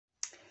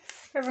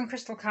Reverend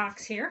Crystal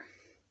Cox here.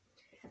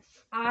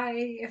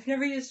 I have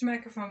never used a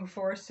microphone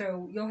before,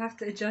 so you'll have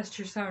to adjust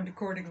your sound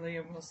accordingly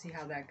and we'll see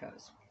how that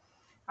goes.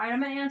 All right,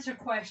 I'm going to answer a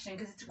question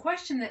because it's a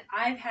question that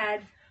I've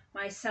had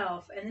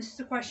myself, and this is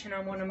a question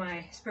on one of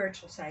my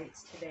spiritual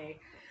sites today.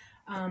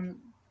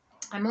 I'm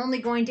only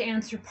going to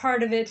answer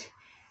part of it,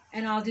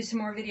 and I'll do some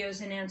more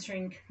videos in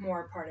answering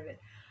more part of it.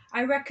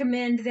 I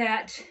recommend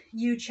that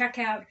you check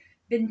out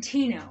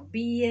Bentino,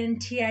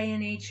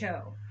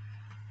 Bentino,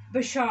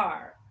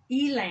 Bashar,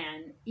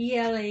 Elan,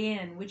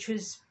 Elan, which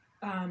was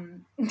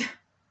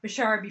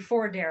Bashar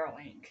before Daryl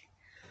Inc.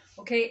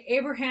 Okay,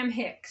 Abraham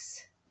Hicks,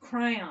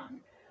 Kryon,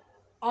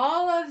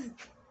 all of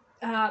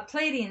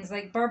Pleiadians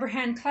like Barbara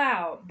Han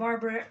Clow,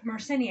 Barbara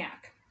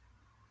Marciniak.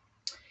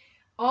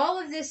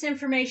 All of this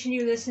information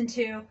you listen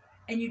to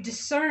and you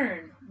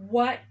discern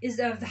what is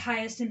of the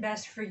highest and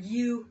best for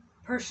you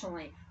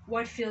personally,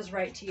 what feels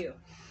right to you.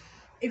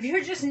 If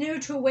you're just new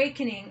to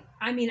awakening,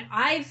 I mean,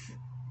 I've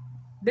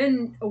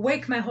been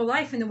awake my whole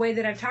life in the way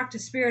that I've talked to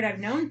spirit, I've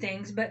known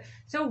things, but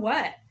so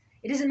what?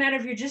 It doesn't matter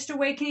if you're just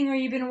awakening or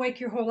you've been awake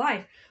your whole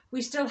life.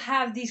 We still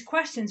have these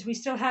questions. We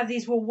still have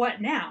these, well,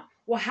 what now?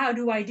 Well, how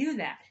do I do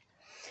that?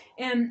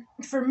 And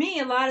for me,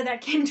 a lot of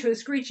that came to a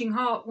screeching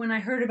halt when I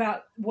heard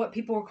about what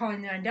people were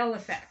calling the Mandela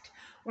effect.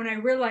 When I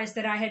realized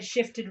that I had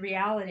shifted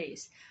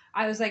realities,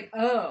 I was like,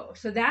 oh,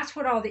 so that's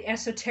what all the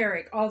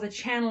esoteric, all the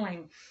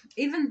channeling,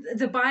 even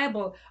the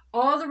Bible,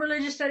 all the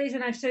religious studies,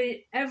 and I've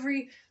studied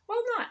every,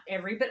 well, not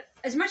every, but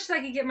as much as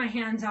I could get my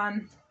hands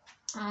on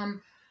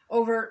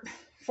over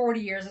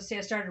 40 years. Let's say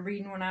I started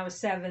reading when I was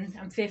 7.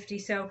 I'm 50.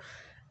 So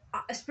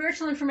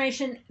spiritual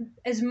information,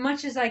 as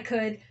much as I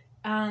could.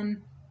 I've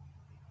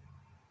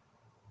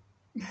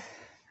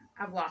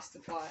lost the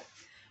plot.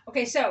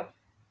 Okay, so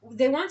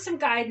they want some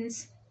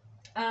guidance.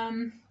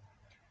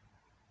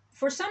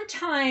 For some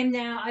time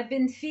now, I've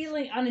been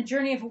feeling on a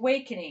journey of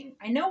awakening.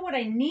 I know what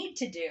I need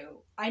to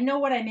do. I know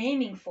what I'm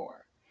aiming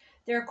for.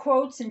 There are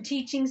quotes and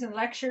teachings and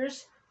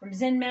lectures from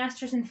Zen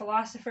masters and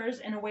philosophers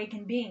and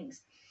awakened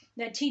beings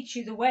that teach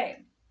you the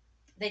way.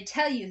 They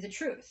tell you the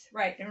truth,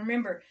 right? And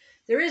remember,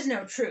 there is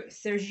no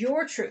truth. There's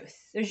your truth.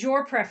 There's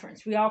your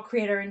preference. We all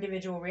create our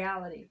individual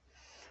reality.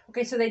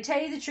 Okay, so they tell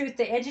you the truth.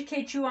 They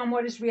educate you on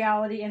what is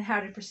reality and how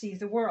to perceive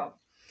the world.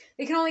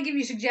 They can only give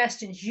you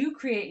suggestions. You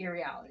create your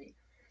reality.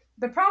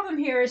 The problem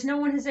here is no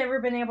one has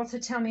ever been able to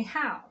tell me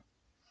how.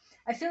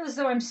 I feel as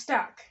though I'm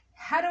stuck.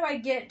 How do I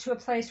get to a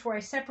place where I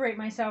separate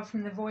myself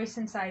from the voice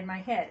inside my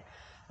head?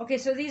 Okay,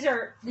 so these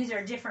are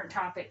different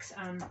topics.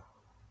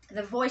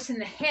 The voice in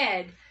the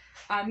head,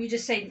 you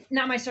just say,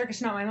 not my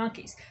circus, not my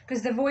monkeys.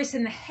 Because the voice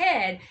in the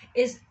head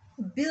is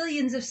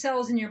billions of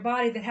cells in your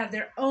body that have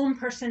their own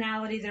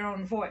personality, their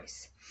own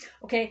voice.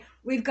 Okay,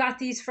 we've got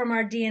these from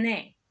our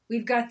DNA.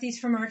 We've got these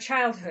from our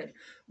childhood.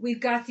 We've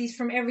got these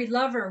from every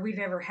lover we've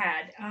ever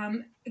had.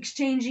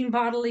 Exchanging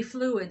bodily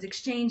fluids,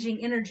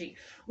 exchanging energy.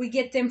 We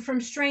get them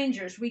from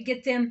strangers. We've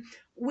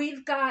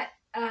got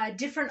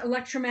different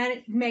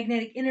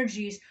electromagnetic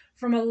energies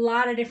from a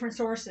lot of different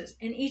sources.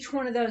 And each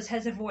one of those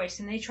has a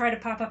voice. And they try to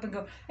pop up and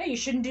go, hey, you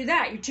shouldn't do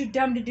that. You're too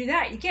dumb to do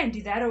that. You can't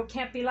do that. Oh, it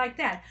can't be like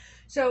that.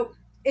 So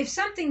if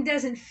something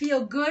doesn't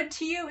feel good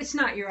to you, it's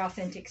not your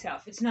authentic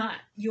self. It's not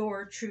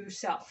your true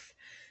self.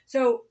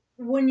 So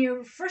when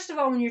you're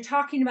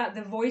talking about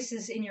the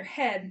voices in your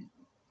head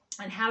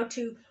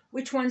and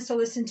which ones to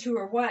listen to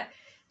or what,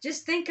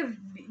 just think of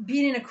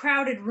being in a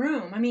crowded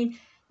room. I mean,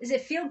 does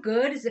it feel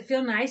good? Does it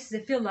feel nice?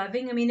 Does it feel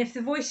loving? I mean, if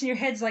the voice in your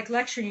head's like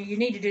lecturing you, you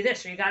need to do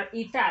this, or you got to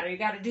eat that, or you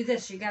got to do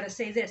this, or you got to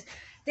say this,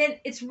 then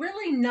it's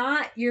really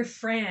not your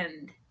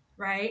friend,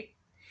 right?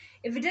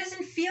 If it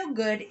doesn't feel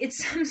good,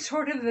 it's some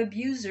sort of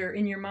abuser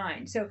in your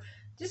mind. So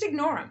just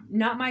ignore them.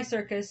 Not my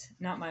circus,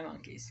 not my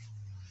monkeys.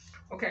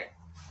 Okay.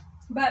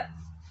 But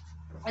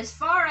as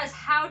far as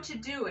how to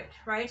do it,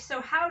 right? So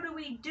how do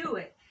we do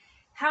it?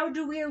 How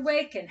do we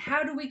awaken?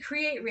 How do we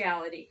create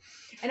reality?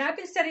 And I've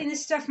been studying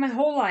this stuff my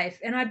whole life,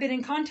 and I've been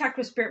in contact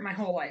with spirit my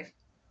whole life.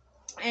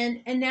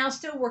 And now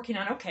still working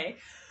on, okay,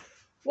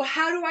 well,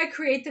 how do I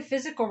create the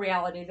physical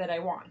reality that I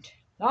want?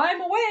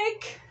 I'm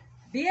awake.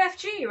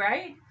 BFG,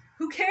 right?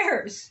 Who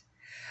cares?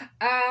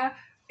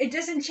 It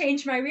doesn't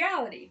change my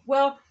reality.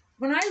 Well,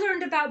 when I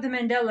learned about the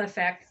Mandela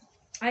effect,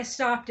 I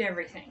stopped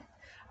everything.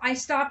 I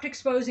stopped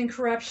exposing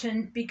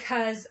corruption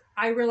because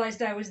I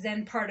realized I was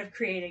then part of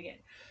creating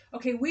it.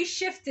 Okay, we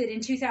shifted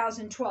in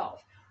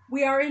 2012.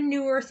 We are in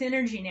New Earth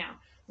energy now.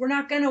 We're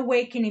not going to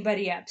wake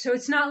anybody up. So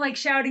it's not like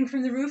shouting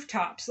from the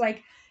rooftops,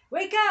 like,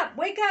 wake up,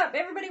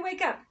 everybody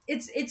wake up.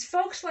 It's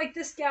folks like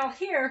this gal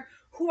here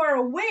who are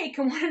awake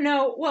and want to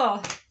know,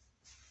 well,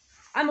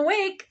 I'm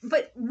awake,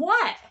 but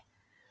what?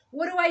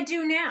 What do I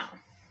do now?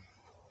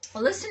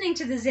 Well, listening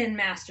to the Zen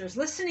masters,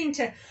 listening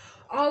to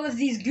all of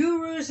these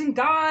gurus and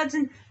gods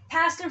and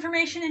past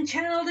information and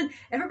channeled, and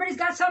everybody's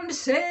got something to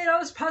say, all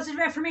this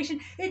positive affirmation.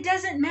 It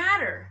doesn't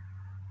matter.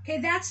 Okay,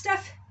 that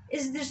stuff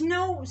there's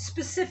no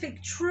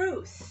specific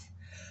truth.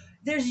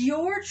 There's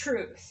your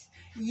truth.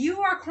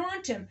 You are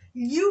quantum.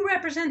 You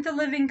represent the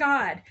living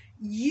God.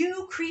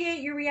 You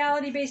create your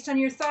reality based on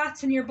your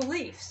thoughts and your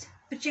beliefs.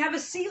 but you have a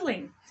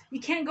ceiling. You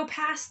can't go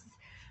past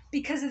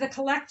because of the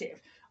collective.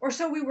 Or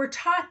so we were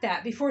taught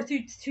that before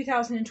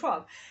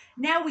 2012.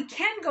 Now we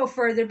can go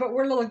further, but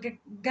we're a little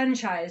gun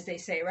shy, as they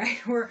say, right?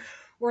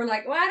 We're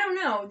like, well, I don't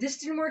know. This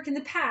didn't work in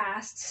the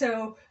past,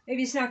 so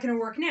maybe it's not going to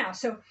work now.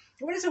 So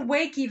what does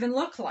awake even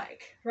look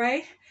like,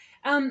 right?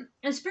 And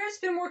Spirit's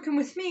been working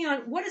with me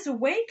on what is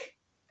awake.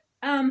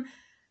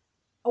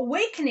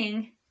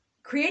 Awakening,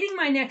 creating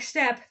my next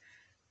step.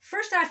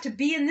 First, I have to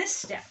be in this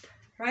step,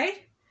 right?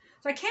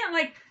 So I can't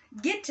like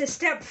get to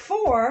step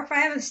 4 if I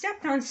haven't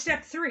stepped on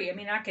step 3. I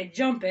mean, I could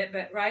jump it,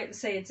 but right, let's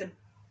say it's a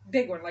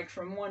big one, like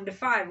from 1 to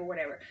 5 or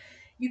whatever.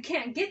 You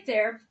can't get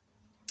there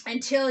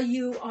until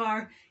you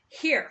are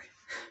here.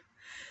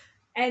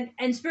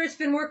 And Spirit's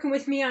been working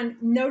with me on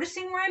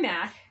noticing where I'm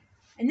at.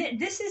 And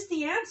this is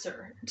the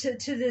answer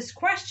to this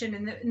question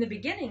in the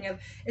beginning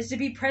is to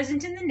be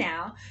present in the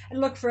now and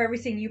look for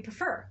everything you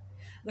prefer.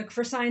 Look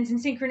for signs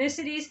and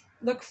synchronicities.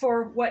 Look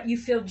for what you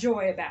feel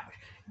joy about.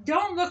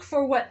 Don't look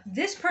for what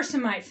this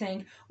person might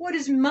think. What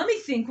does mommy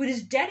think? What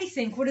does daddy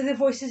think? What do the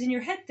voices in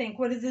your head think?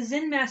 What do the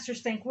Zen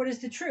masters think? What is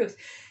the truth?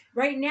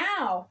 Right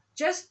now,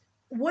 just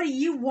what do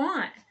you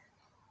want?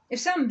 If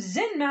some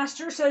Zen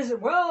master says,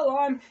 well,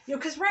 I'm,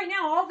 because right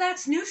now all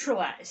that's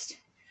neutralized.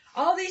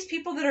 All these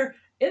people that are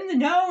in the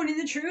know and in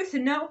the truth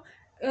and know,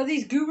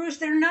 these gurus,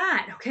 they're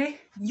not, okay?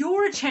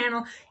 You're a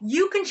channel.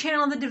 You can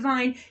channel the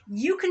divine.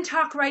 You can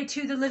talk right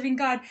to the living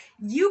God.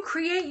 You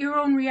create your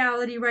own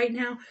reality right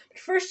now. But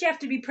first you have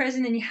to be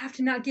present, and you have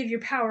to not give your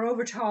power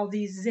over to all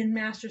these Zen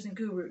masters and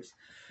gurus,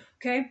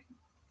 okay?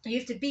 You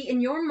have to be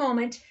in your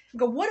moment and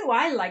go, what do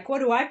I like? What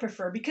do I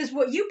prefer? Because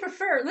what you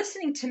prefer,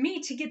 listening to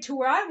me to get to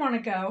where I want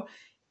to go,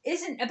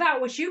 isn't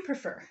about what you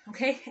prefer,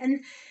 okay?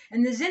 And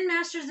the Zen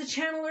masters, the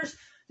channelers,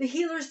 the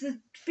healers, the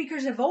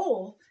speakers of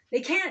old,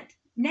 they can't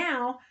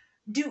now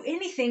do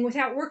anything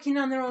without working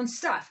on their own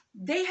stuff.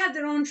 They have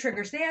their own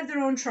triggers. They have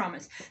their own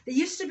traumas. They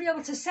used to be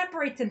able to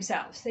separate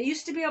themselves. They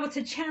used to be able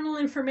to channel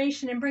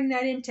information and bring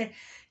that in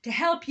to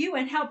help you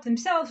and help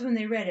themselves when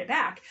they read it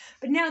back.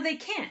 But now they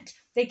can't.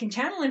 They can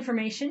channel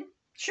information.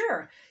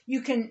 Sure.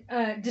 You can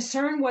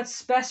discern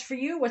what's best for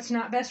you, what's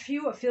not best for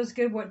you, what feels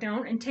good, what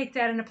don't, and take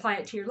that and apply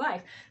it to your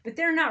life. But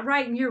they're not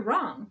right and you're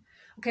wrong.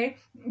 Okay?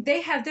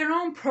 They have their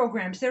own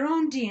programs, their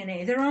own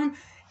DNA, their own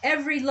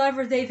every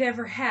lover they've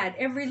ever had,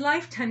 every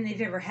lifetime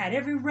they've ever had,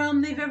 every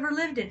realm they've ever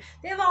lived in.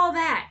 They have all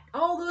that,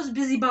 all those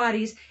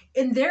busybodies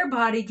in their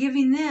body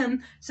giving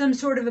them some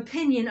sort of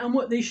opinion on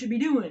what they should be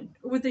doing,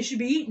 or what they should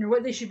be eating, or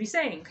what they should be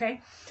saying,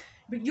 okay?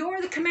 But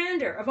you're the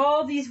commander of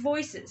all these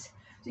voices.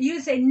 So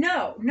you say,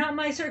 no, not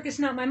my circus,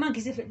 not my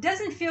monkeys. If it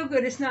doesn't feel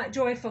good, it's not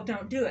joyful,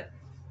 don't do it.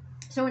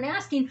 So in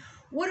asking,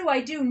 what do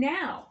I do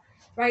now,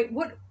 right?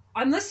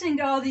 I'm listening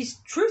to all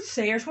these truth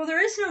sayers. Well,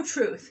 there is no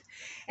truth.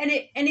 And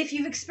if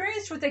you've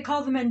experienced what they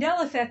call the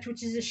Mandela effect,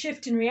 which is a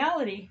shift in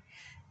reality,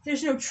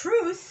 there's no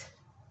truth.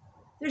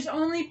 There's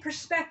only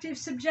perspective,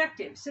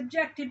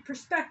 subjective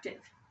perspective.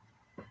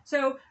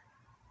 So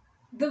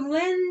the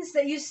lens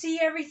that you see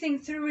everything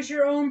through is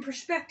your own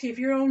perspective,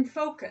 your own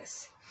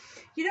focus.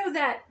 You know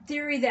that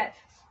theory that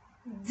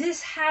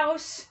this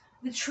house,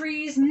 the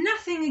trees,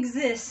 nothing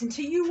exists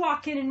until you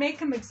walk in and make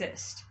them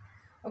exist.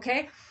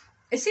 Okay?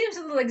 It seems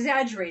a little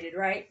exaggerated,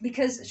 right?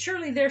 Because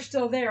surely they're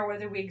still there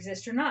whether we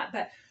exist or not.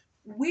 But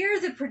we're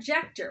the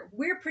projector.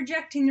 We're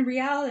projecting the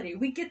reality.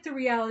 We get the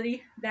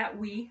reality that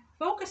we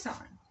focus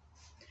on.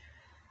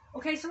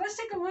 Okay, so let's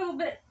take a little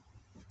bit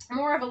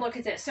more of a look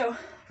at this. So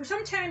for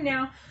some time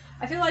now,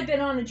 I feel I've been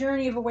on a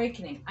journey of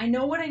awakening. I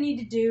know what I need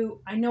to do.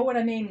 I know what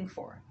I'm aiming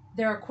for.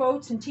 There are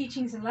quotes and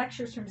teachings and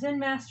lectures from Zen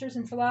masters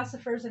and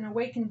philosophers and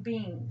awakened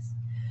beings.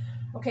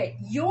 Okay,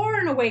 you're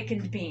an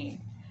awakened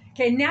being.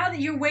 Okay, now that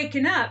you're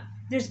waking up,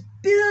 there's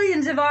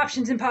billions of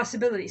options and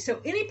possibilities.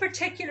 So any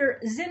particular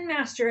Zen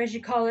master, as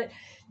you call it,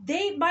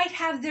 they might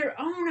have their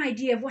own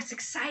idea of what's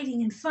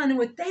exciting and fun and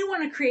what they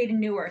want to create in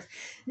New Earth.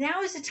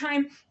 Now is the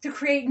time to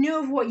create new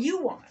of what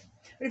you want.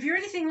 But if you're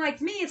anything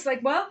like me, it's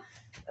like, well,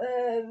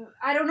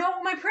 I don't know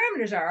what my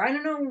parameters are. I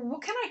don't know,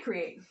 what can I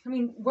create? I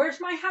mean, where's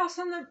my house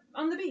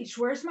on the beach?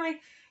 Where's my,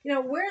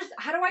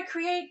 how do I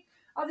create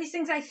all these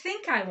things I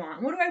think I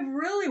want? What do I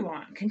really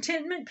want?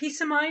 Contentment, peace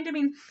of mind? I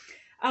mean,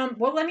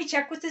 well, let me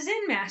check with the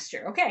Zen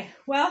master. Okay,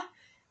 well,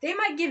 they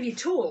might give you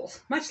tools,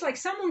 much like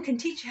someone can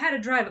teach you how to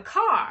drive a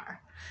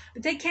car,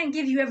 but they can't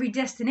give you every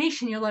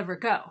destination you'll ever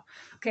go,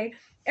 okay?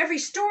 Every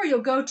store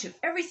you'll go to,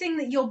 everything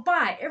that you'll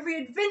buy,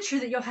 every adventure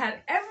that you'll have,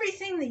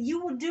 everything that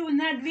you will do in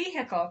that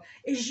vehicle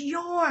is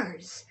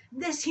yours.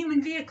 This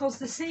human vehicle's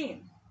the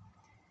same,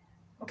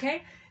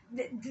 okay?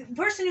 The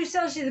person who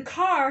sells you the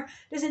car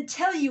doesn't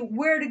tell you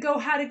where to go,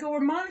 how to go, or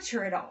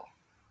monitor it all,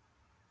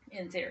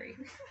 in theory.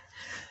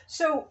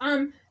 So,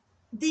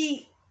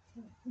 these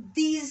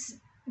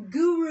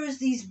gurus,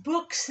 these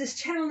books, this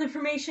channeled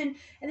information,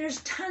 and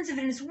there's tons of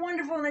it, and it's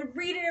wonderful, and I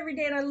read it every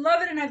day, and I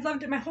love it, and I've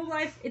loved it my whole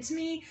life. It's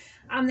me.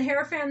 I'm the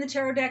Hierophant, the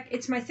tarot deck.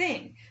 It's my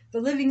thing. The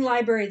living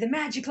library, the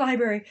magic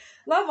library.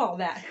 Love all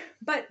that.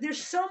 But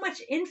there's so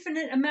much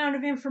infinite amount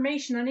of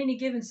information on any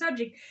given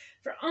subject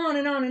for on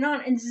and on and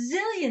on, and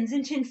zillions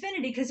into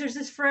infinity, because there's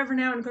this forever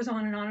now, and it goes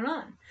on and on and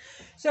on.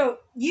 So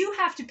you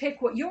have to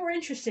pick what you're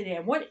interested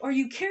in. What are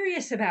you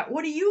curious about?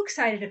 What are you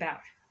excited about?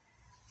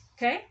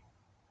 Okay?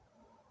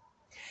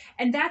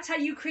 And that's how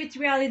you create the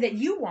reality that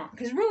you want.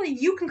 Because really,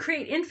 you can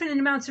create infinite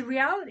amounts of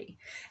reality.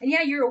 And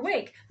yeah, you're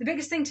awake. The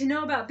biggest thing to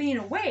know about being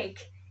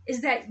awake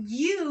is that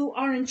you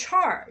are in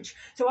charge.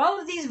 So all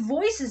of these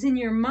voices in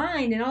your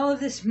mind and all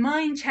of this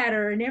mind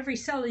chatter in every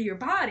cell of your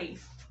body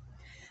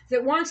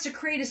that wants to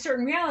create a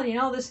certain reality, and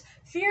all this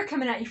fear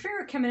coming at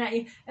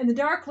you, and the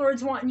Dark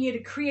Lords wanting you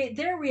to create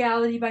their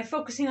reality by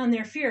focusing on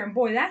their fear. And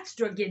boy, that's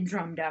getting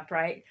drummed up,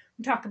 right?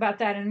 We'll talk about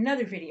that in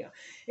another video.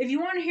 If you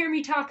want to hear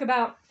me talk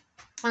about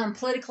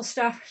political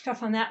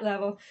stuff on that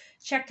level,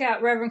 check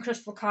out Reverend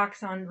Crystal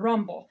Cox on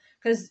Rumble,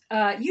 because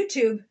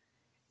YouTube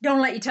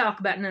don't let you talk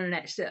about none of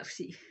that stuff,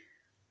 see?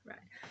 Right.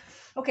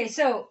 Okay,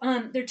 so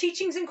they're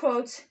teachings and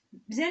quotes,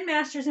 Zen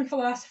masters and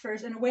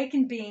philosophers and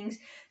awakened beings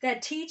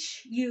that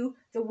teach you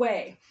the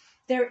way.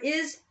 There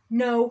is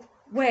no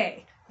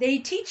way. They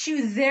teach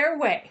you their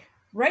way.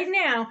 Right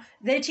now,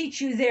 they teach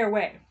you their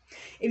way.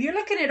 If you're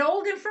looking at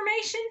old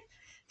information,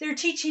 they're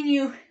teaching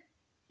you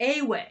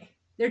a way.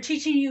 They're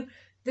teaching you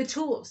the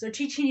tools. They're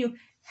teaching you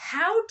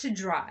how to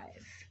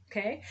drive,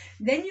 okay?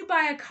 Then you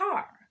buy a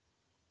car,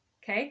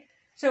 okay?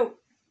 So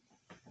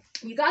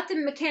you got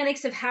the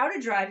mechanics of how to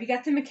drive. You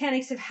got the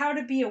mechanics of how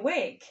to be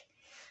awake.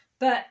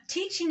 But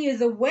teaching you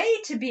the way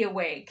to be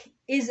awake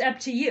is up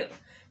to you,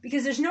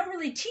 because there's no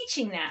really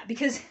teaching that,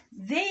 because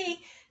they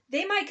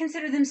might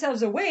consider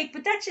themselves awake,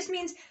 but that just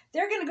means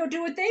they're going to go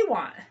do what they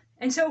want.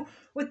 And so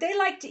what they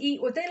like to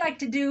eat, what they like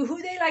to do,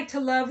 who they like to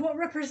love, what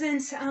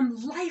represents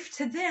life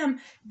to them,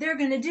 they're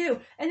going to do.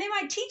 And they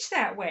might teach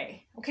that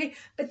way, okay?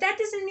 But that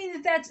doesn't mean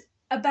that that's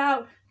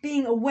about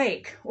being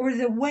awake or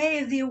the way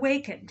of the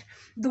awakened.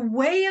 The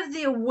way of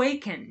the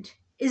awakened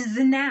is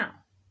the now.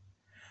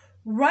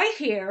 Right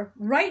here,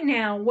 right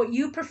now, what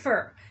you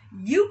prefer.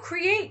 You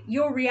create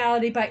your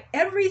reality by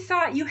every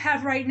thought you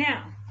have right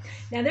now.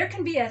 Now, there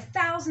can be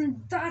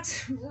 1,000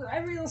 thoughts,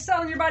 every little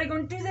cell in your body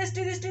going, do this,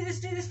 do this, do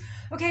this, do this.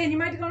 Okay, and you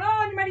might be going, oh,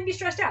 and you might even be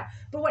stressed out.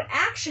 But what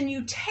action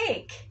you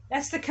take,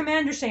 that's the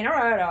commander saying, all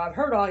right, I've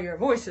heard all your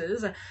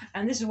voices,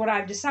 and this is what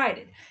I've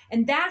decided.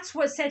 And that's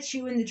what sets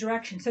you in the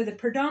direction. So the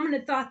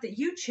predominant thought that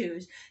you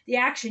choose, the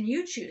action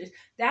you choose,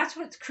 that's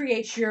what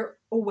creates your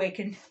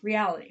awakened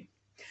reality.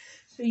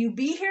 So you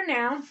be here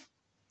now.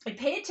 And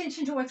pay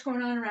attention to what's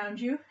going on around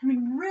you. I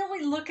mean,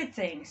 really look at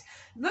things.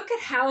 Look at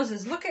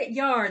houses, look at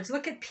yards,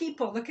 look at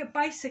people, look at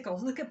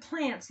bicycles, look at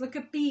plants, look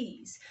at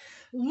bees.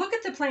 Look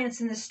at the plants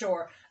in the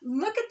store.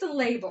 Look at the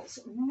labels.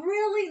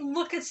 Really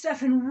look at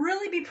stuff and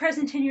really be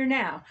present in your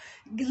now.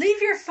 Leave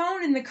your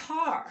phone in the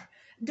car.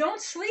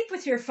 Don't sleep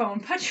with your phone.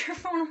 Put your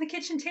phone on the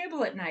kitchen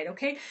table at night,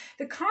 okay?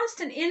 The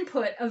constant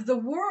input of the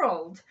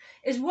world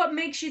is what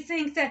makes you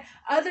think that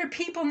other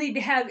people need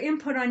to have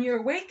input on your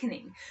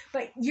awakening.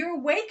 But your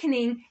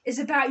awakening is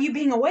about you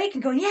being awake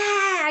and going, yeah,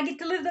 I get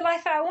to live the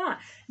life I want.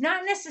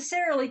 Not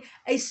necessarily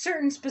a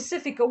certain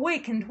specific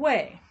awakened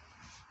way.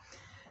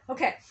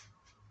 Okay,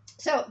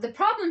 so the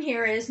problem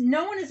here is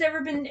no one has ever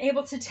been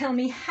able to tell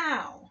me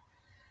how.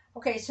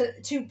 Okay, so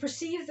to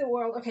perceive the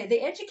world, okay,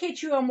 they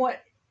educate you on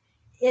what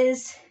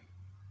is,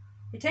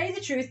 to tell you the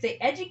truth, they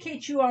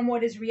educate you on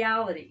what is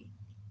reality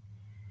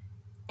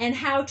and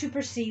how to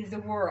perceive the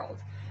world.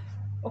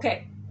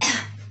 Okay,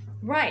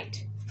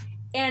 right.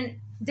 And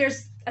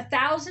there's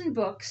 1,000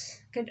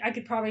 books, I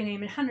could probably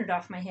name 100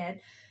 off my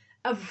head,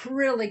 of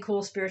really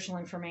cool spiritual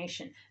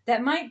information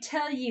that might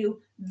tell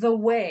you the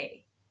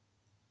way,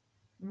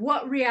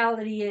 what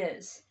reality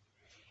is,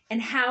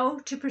 and how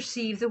to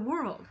perceive the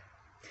world.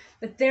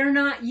 But they're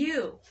not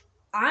you.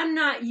 I'm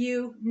not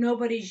you.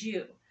 Nobody's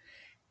you.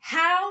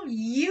 How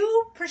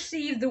you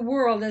perceive the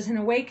world as an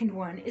awakened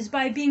one is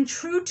by being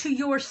true to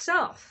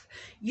yourself.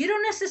 You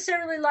don't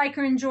necessarily like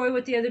or enjoy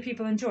what the other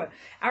people enjoy.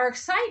 Our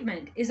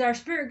excitement is our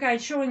spirit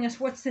guide showing us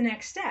what's the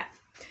next step.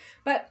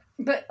 But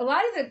a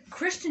lot of the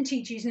Christian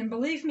teachings, and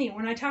believe me,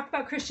 when I talk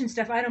about Christian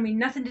stuff, I don't mean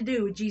nothing to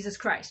do with Jesus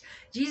Christ.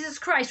 Jesus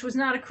Christ was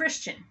not a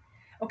Christian.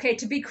 Okay,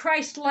 to be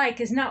Christ-like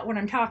is not what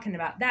I'm talking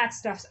about. That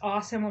stuff's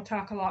awesome. We'll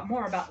talk a lot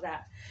more about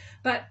that.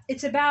 But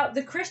it's about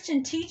the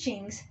Christian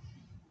teachings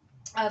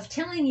of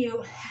telling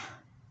you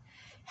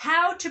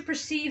how to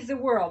perceive the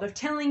world, of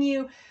telling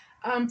you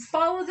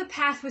follow the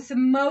path with the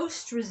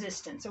most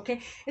resistance,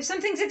 okay? If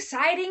something's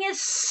exciting, it's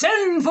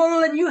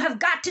sinful, and you have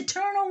got to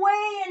turn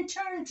away and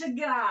turn to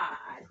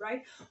God,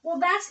 right? Well,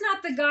 that's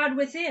not the God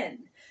within.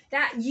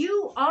 That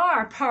you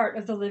are part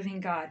of the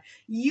living God.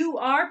 You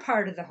are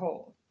part of the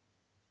whole,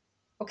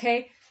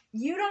 okay?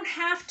 You don't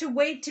have to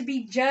wait to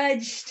be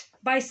judged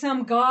by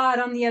some God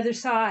on the other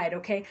side,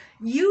 okay?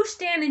 You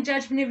stand in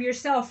judgment of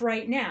yourself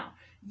right now.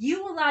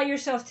 you allow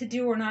yourself to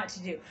do or not to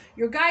do.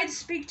 Your guides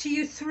speak to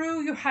you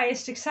through your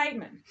highest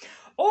excitement.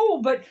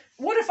 Oh, but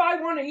what if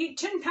I want to eat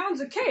 10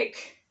 pounds of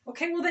cake?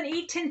 Okay, well then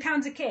eat 10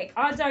 pounds of cake.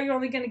 Odds are you're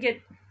only going to get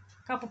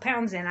a couple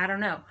pounds in. I don't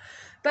know.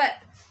 But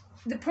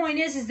the point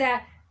is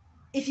that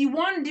if you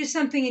want to do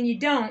something and you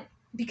don't,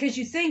 because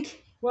you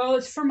think, well,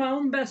 it's for my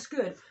own best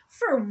good.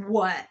 For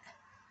what?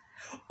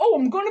 Oh,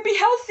 I'm going to be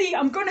healthy.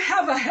 I'm going to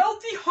have a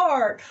healthy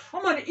heart.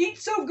 I'm going to eat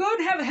so good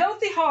and have a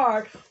healthy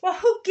heart. Well,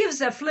 who gives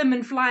a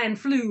flimmin' flying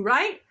flu,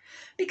 right?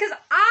 Because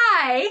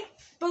I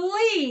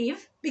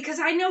believe, because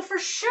I know for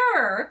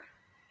sure,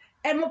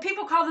 and what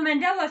people call the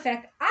Mandela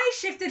effect, I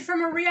shifted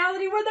from a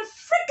reality where the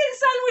freaking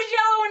sun was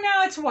yellow and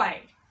now it's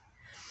white.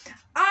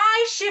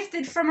 I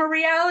shifted from a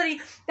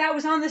reality that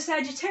was on the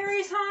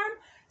Sagittarius arm,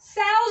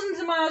 thousands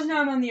of miles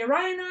now I'm on the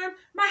Orion arm.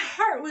 My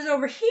heart was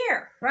over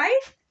here, right?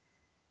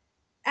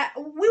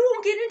 We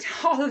won't get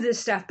into all of this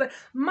stuff, but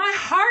my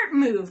heart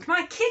moved,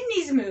 my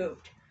kidneys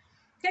moved.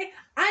 Okay,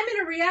 I'm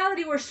in a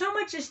reality where so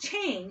much has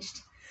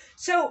changed.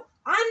 So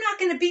I'm not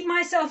going to beat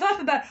myself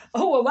up about,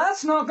 oh, well,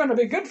 that's not going to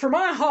be good for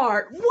my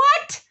heart.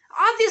 What?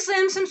 Obviously,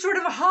 I'm some sort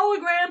of a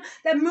hologram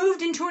that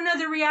moved into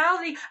another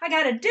reality. I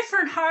got a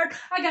different heart.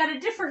 I got a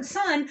different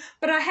sun,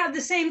 but I have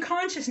the same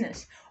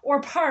consciousness,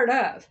 or part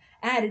of,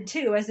 added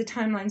to as the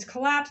timelines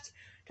collapsed.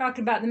 Talked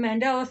about the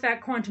Mandela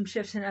effect, quantum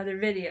shifts, and other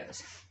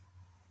videos.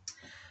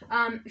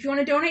 If you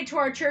want to donate to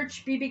our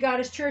church,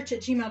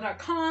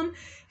 bbgoddesschurch@gmail.com.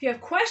 If you have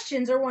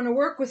questions or want to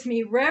work with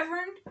me,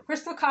 Reverend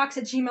Crystal Cox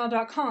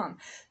 @gmail.com.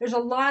 There's a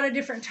lot of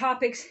different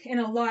topics in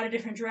a lot of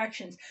different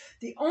directions.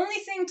 The only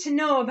thing to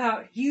know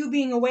about you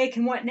being awake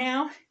and what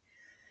now,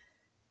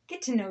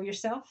 get to know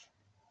yourself.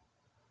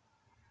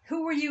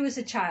 Who were you as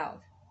a child?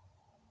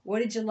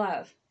 What did you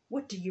love?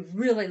 What do you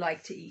really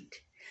like to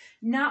eat?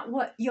 Not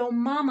what your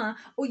mama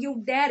or your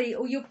daddy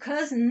or your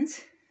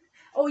cousins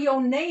or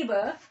your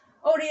neighbor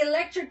or the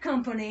electric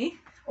company,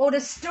 or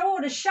the store,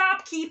 the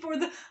shopkeep, or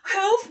the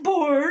health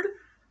board,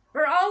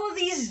 or all of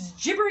these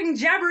gibbering,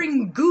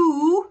 jabbering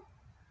goo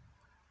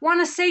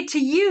want to say to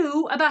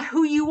you about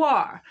who you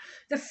are.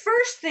 The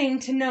first thing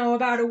to know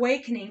about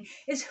awakening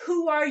is,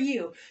 who are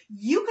you?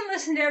 You can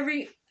listen to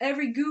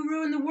every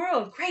guru in the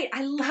world. Great,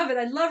 I love it.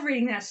 I love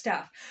reading that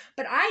stuff.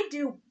 But I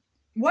do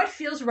what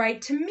feels right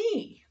to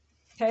me,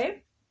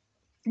 okay?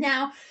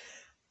 Now,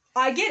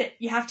 I get it.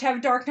 You have to have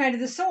a dark night of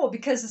the soul,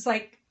 because it's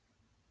like,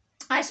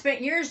 I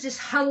spent years just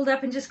huddled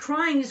up and just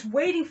crying, just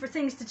waiting for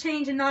things to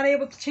change and not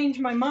able to change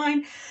my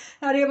mind,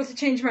 not able to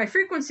change my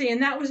frequency.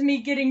 And that was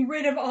me getting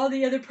rid of all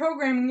the other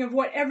programming of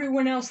what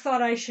everyone else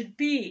thought I should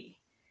be.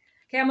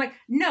 Okay, I'm like,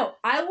 no,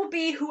 I will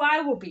be who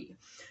I will be.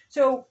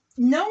 So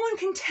no one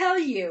can tell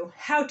you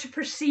how to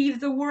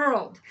perceive the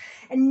world.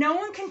 And no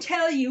one can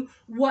tell you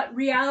what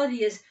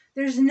reality is.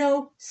 There's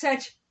no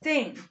such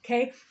thing,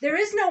 okay? There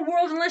is no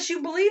world unless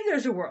you believe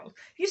there's a world.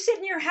 If you sit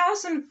in your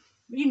house and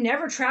you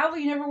never travel,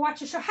 you never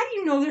watch a show, how do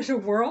you know there's a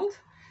world?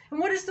 And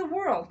what is the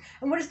world?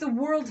 And what does the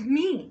world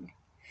mean?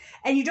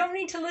 And you don't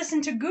need to listen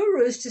to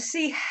gurus to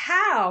see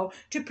how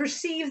to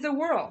perceive the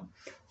world.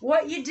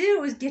 What you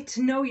do is get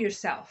to know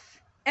yourself.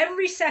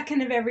 Every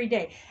second of every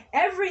day.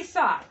 Every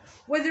thought.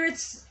 Whether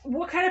it's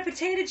what kind of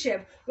potato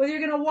chip. Whether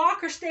you're going to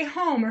walk or stay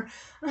home. Or,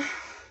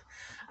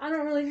 I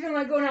don't really feel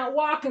like going out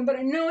walking, but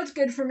I know it's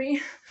good for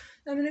me.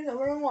 I'm going to go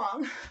run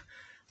along.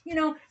 You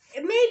know,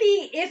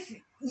 maybe if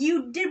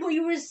you did what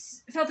you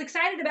felt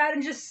excited about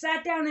and just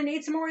sat down and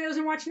ate some Oreos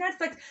and watched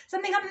Netflix,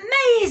 something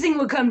amazing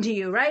will come to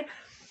you, right?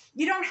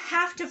 You don't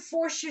have to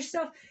force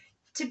yourself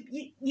to,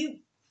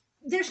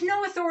 there's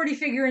no authority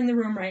figure in the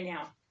room right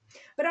now,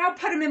 but I'll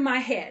put them in my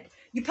head.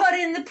 You put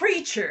in the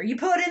preacher, you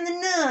put in the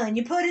nun,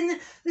 you put in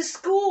the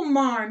school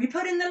marm, you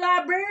put in the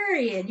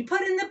librarian, you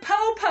put in the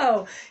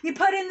popo, you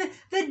put in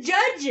the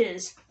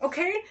judges,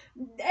 okay?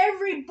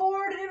 Every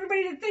board and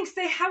everybody that thinks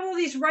they have all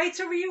these rights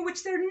over you,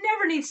 which there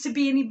never needs to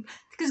be any,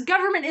 because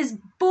government is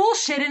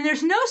bullshit and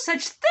there's no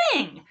such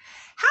thing.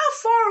 How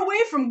far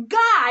away from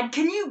God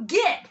can you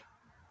get?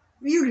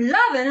 You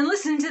love it and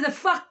listen to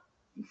the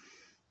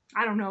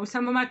I don't know,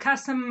 some of my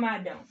cuss, some of my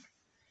don't.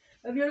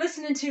 If you're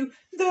listening to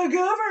the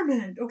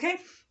government, okay?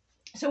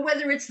 So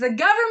whether it's the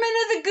government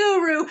or the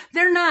guru,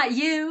 they're not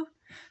you.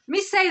 Let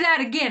me say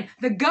that again.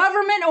 The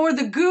government or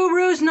the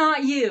guru's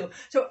not you.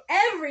 So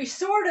every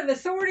sort of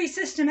authority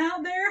system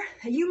out there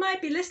that you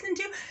might be listening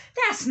to,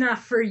 that's not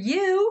for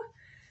you.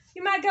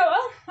 You might go,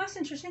 oh, that's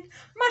interesting.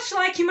 Much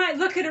like you might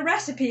look at a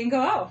recipe and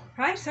go, oh,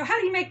 right? So how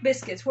do you make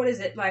biscuits? What is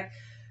it? Like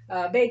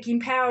baking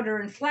powder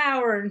and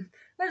flour. And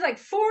there's like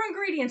 4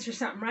 ingredients or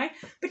something, right?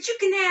 But you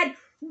can add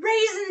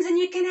raisins, and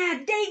you can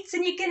add dates,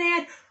 and you can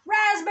add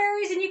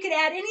raspberries, and you can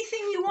add anything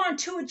you want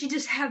to it. You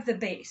just have the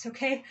base,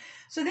 okay?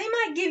 So they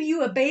might give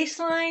you a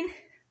baseline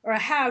or a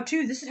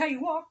how-to. This is how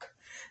you walk.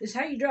 This is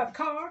how you drive a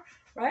car,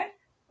 right?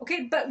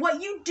 Okay, but what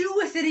you do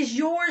with it is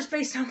yours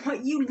based on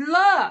what you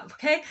love,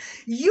 okay?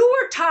 You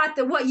were taught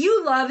that what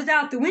you love is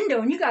out the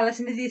window, and you got to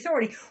listen to the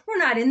authority. We're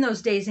not in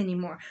those days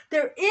anymore.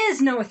 There is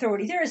no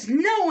authority. There is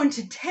no one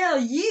to tell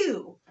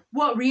you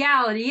what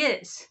reality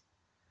is.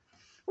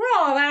 We're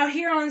all out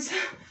here on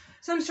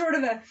some sort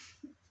of a,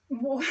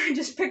 well, I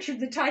just pictured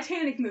the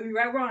Titanic movie,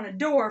 right? We're on a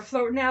door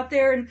floating out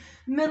there in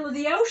the middle of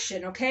the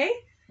ocean, okay?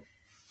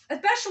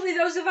 Especially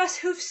those of us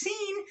who've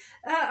seen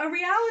a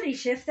reality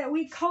shift that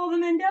we call the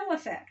Mandela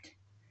effect.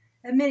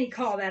 And many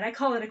call that. I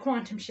call it a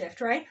quantum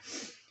shift, right?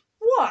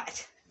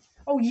 What?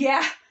 Oh,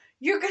 yeah,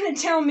 you're going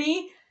to tell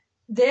me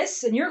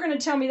this, and you're going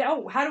to tell me that,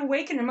 oh, how to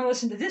awaken, I'm going to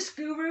listen to this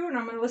guru, and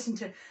I'm going to listen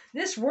to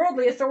this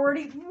worldly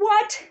authority.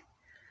 What?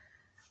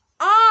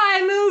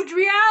 I moved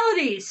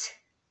realities.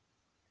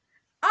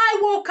 I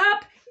woke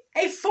up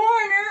a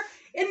foreigner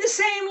in the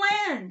same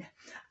land.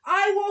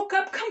 I woke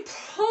up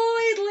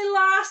completely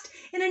lost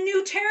in a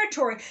new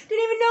territory.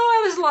 Didn't even know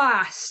I was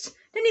lost.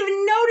 Didn't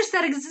even notice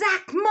that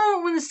exact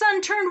moment when the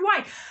sun turned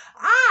white.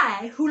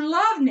 I, who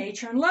love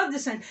nature and love the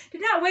sun, did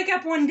not wake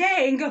up one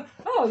day and go,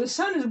 oh, the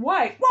sun is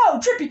white. Whoa,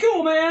 trippy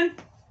cool, man.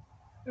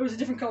 It was a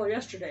different color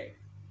yesterday.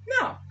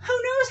 No, who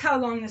knows how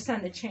long the sun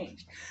had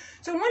changed.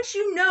 So once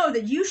you know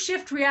that you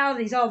shift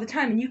realities all the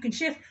time and you can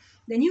shift,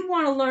 then you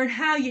want to learn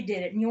how you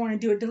did it and you want to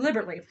do it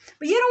deliberately.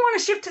 But you don't want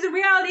to shift to the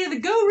reality of the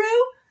guru.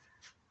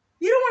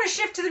 You don't want to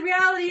shift to the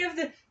reality of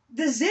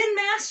the Zen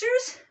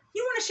masters.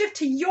 You want to shift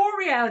to your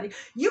reality.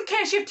 You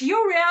can't shift to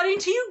your reality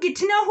until you get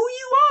to know who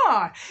you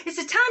are. It's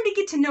a time to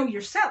get to know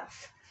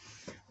yourself.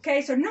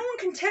 Okay, so no one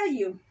can tell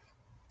you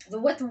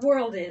what the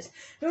world is.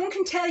 No one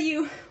can tell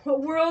you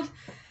what world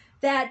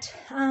that,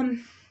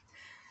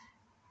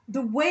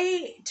 the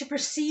way to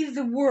perceive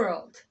the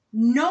world.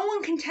 No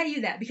one can tell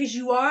you that because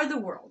you are the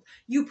world.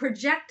 You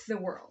project the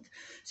world.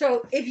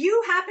 So if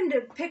you happen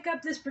to pick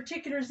up this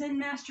particular Zen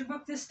Master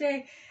book this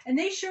day and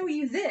they show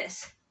you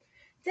this,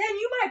 then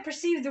you might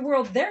perceive the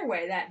world their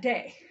way that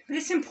day. But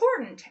it's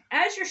important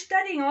as you're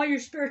studying all your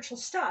spiritual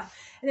stuff,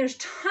 and there's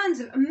tons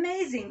of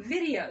amazing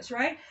videos,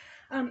 right?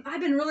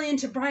 I've been really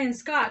into Brian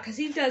Scott because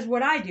he does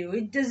what I do.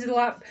 He does it a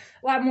lot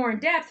more in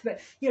depth, but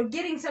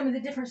getting some of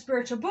the different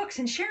spiritual books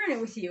and sharing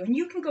it with you, and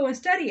you can go and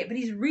study it. But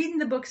he's reading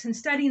the books and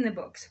studying the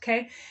books,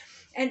 okay,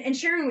 and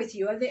sharing with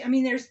you. I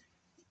mean, there's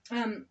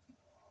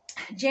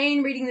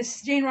Jane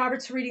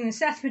Roberts reading the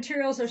Seth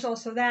materials. There's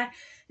also that.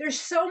 There's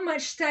so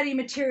much study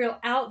material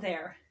out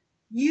there.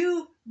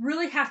 You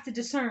really have to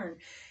discern.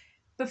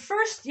 But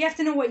first, you have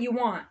to know what you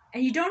want.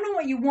 And you don't know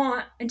what you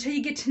want until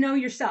you get to know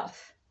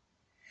yourself.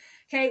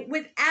 Okay,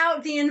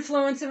 without the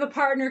influence of a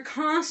partner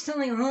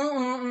constantly, I'm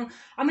going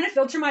to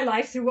filter my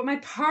life through what my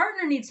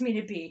partner needs me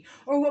to be,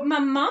 or what my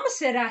mama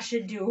said I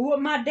should do, or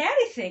what my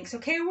daddy thinks,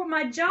 okay, or what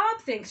my job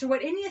thinks, or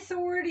what any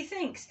authority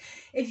thinks.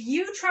 If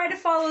you try to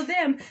follow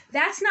them,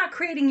 that's not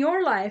creating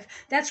your life.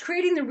 That's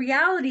creating the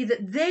reality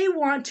that they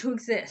want to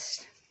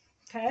exist.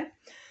 Okay?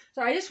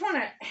 So I just want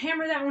to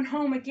hammer that one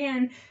home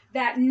again,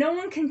 that no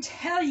one can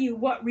tell you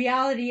what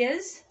reality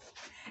is,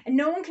 and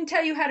no one can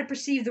tell you how to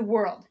perceive the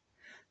world.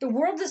 The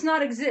world does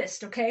not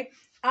exist, okay?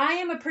 I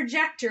am a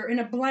projector in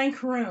a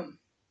blank room.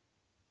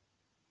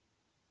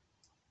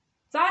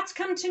 Thoughts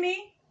come to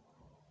me?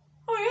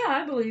 Oh yeah,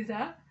 I believe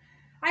that.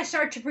 I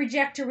start to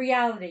project a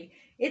reality.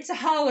 It's a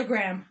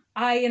hologram.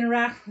 I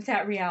interact with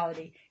that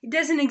reality. It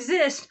doesn't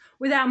exist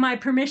without my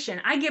permission.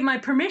 I get my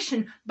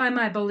permission by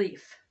my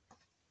belief.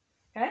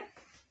 Okay?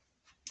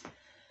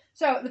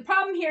 So the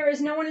problem here is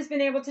no one has been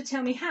able to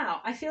tell me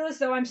how. I feel as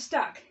though I'm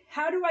stuck.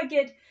 How do I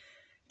get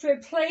to a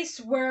place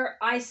where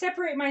I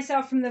separate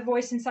myself from the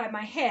voice inside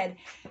my head?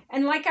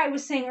 And like I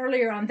was saying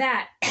earlier on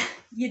that,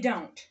 you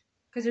don't,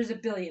 because there's a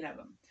billion of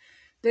them.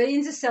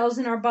 Billions of cells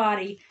in our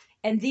body,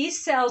 and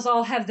these cells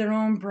all have their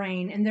own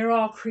brain, and they're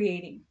all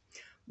creating.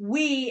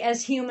 We,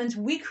 as humans,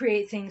 we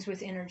create things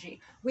with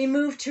energy. We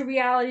move to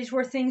realities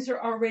where things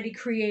are already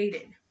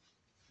created.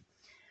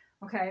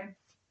 Okay?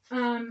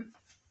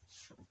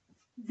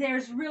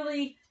 There's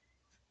really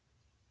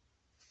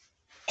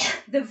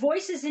the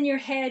voices in your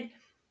head.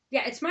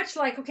 Yeah, it's much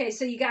like, okay,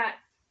 so you got,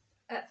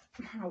 I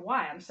don't know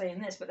why I'm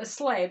saying this, but a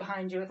sleigh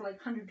behind you with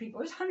like 100 people.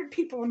 There's 100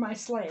 people in my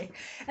sleigh.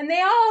 And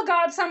they all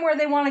got somewhere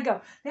they want to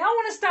go. They all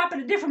want to stop at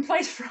a different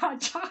place for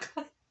hot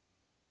chocolate.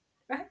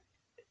 Right?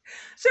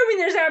 Assuming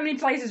there's that many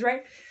places,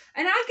 right?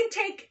 And I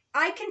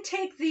can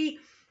take the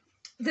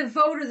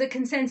vote or the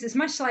consensus,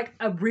 much like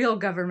a real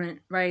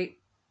government, right?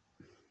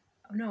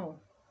 Oh, no.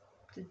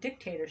 It's a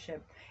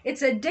dictatorship.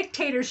 It's a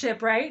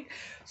dictatorship, right?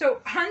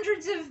 So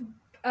hundreds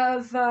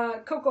of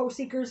cocoa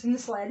seekers in the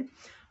sled,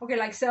 okay,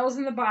 like cells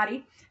in the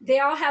body. They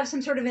all have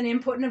some sort of an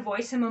input and a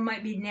voice. Some of them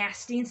might be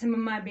nasty and some of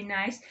them might be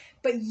nice.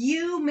 But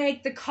you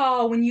make the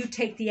call when you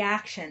take the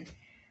action.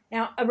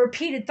 Now, a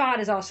repeated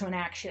thought is also an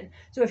action.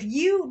 So if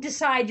you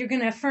decide you're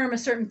going to affirm a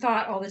certain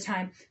thought all the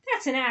time,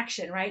 that's an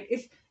action, right?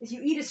 If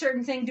you eat a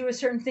certain thing, do a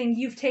certain thing,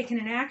 you've taken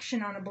an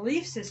action on a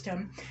belief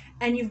system,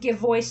 and you give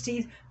voice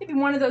to, maybe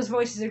one of those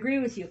voices agree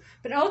with you.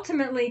 But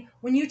ultimately,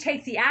 when you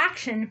take the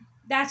action,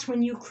 that's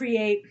when you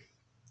create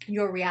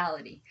your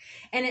reality.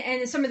 And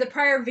in some of the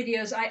prior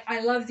videos,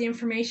 I love the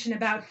information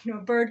about, a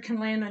bird can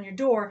land on your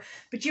door,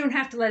 but you don't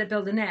have to let it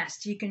build a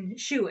nest. You can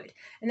shoo it.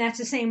 And that's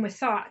the same with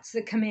thoughts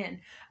that come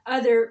in.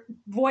 Other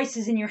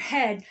voices in your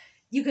head,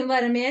 you can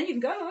let them in. You can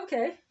go,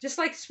 okay. Just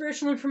like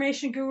spiritual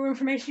information, guru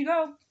information, you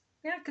go,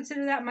 Yeah,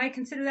 consider that, might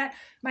consider that.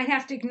 Might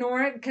have to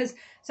ignore it because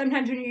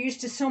sometimes when you're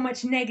used to so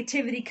much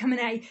negativity coming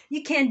at you,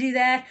 you can't do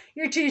that.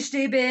 You're too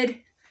stupid.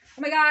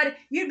 Oh my God,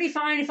 you'd be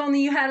fine if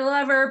only you had a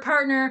lover,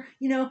 partner,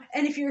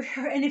 and if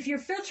you're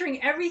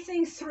filtering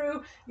everything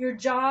through your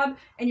job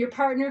and your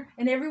partner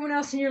and everyone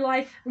else in your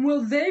life, and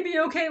will they be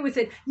okay with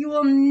it? You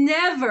will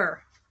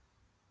never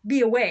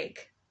be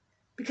awake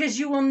because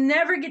you will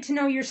never get to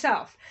know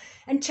yourself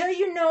until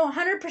you know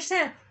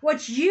 100%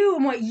 what you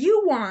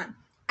want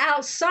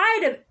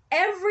outside of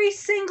every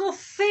single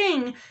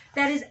thing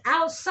that is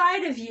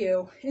outside of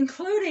you,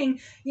 including,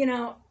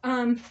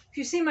 if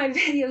you see my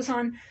videos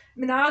on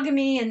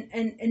monogamy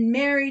and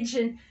marriage,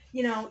 and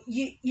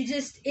you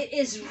just, it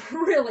is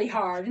really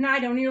hard, and I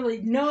don't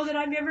really know that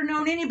I've ever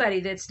known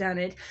anybody that's done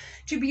it,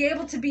 to be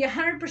able to be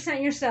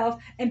 100%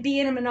 yourself and be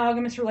in a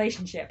monogamous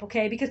relationship,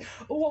 okay? Because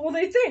what will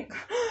they think?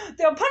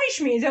 They'll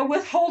punish me, they'll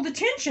withhold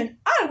attention,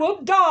 I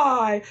will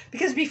die.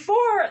 Because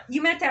before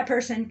you met that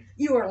person,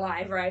 you were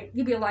alive, right?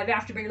 You'd be alive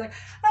after, but you're like,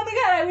 oh my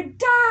God, I would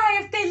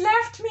die if they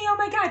left me, oh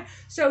my God.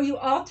 So you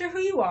alter who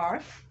you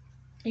are,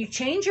 you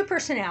change your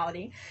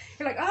personality.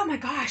 You're like, oh my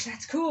gosh,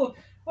 that's cool.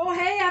 Oh,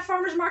 hey, that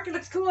farmer's market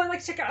looks cool. I like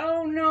to check out.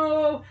 Oh,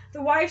 no,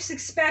 the wife's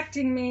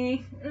expecting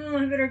me. Oh,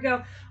 I better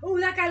go. Oh,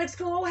 that guy looks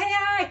cool. Oh, hey,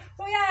 hi.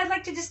 Oh, yeah, I'd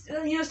like to just,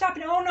 stop.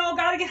 And, oh, no,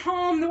 got to get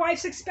home. The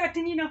wife's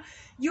expecting,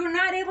 You're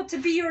not able to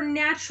be your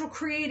natural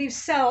creative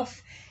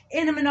self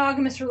in a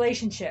monogamous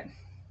relationship.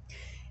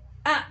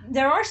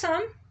 There are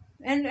some,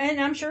 and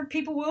I'm sure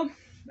people will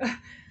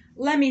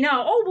let me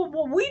know. Oh,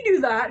 well, we do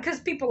that because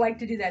people like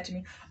to do that to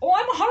me. Oh,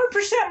 I'm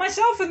 100%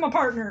 myself with my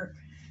partner.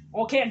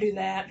 Oh, can't do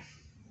that.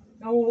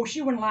 Oh,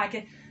 she wouldn't like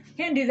it.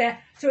 Can't do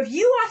that. So if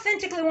you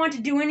authentically want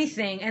to do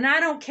anything, and I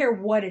don't care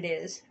what it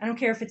is, I don't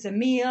care if it's a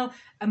meal,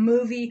 a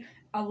movie,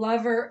 a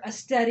lover, a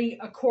study,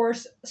 a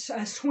course,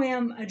 a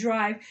swim, a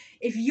drive,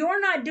 if you're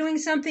not doing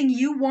something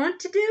you want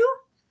to do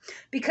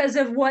because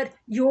of what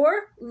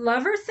your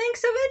lover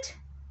thinks of it,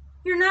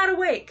 you're not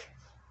awake.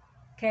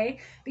 Okay?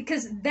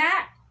 Because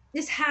that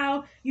is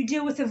how you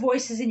deal with the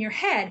voices in your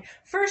head.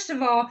 First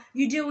of all,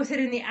 you deal with it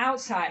in the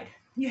outside.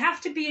 You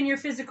have to be in your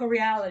physical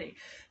reality.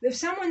 If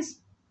someone's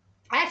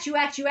at you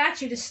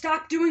to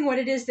stop doing what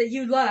it is that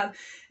you love,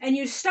 and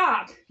you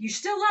stop, you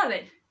still love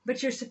it,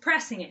 but you're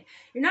suppressing it.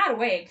 You're not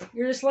awake.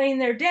 You're just laying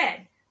there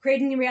dead,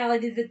 creating the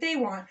reality that they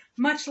want,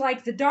 much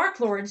like the Dark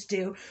Lords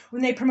do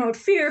when they promote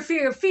fear,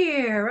 fear,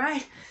 fear,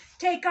 right?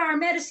 Take our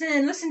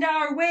medicine, listen to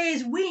our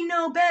ways. We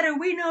know better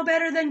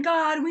than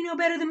God. We know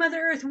better than Mother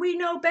Earth. We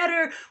know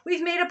better.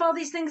 We've made up all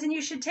these things and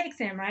you should take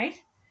them, right?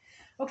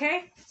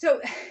 Okay?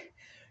 So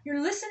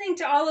you're listening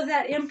to all of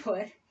that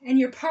input, and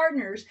your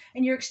partners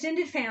and your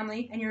extended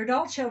family and your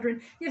adult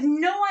children, you have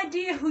no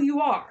idea who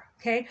you are,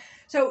 okay?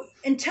 So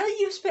until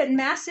you've spent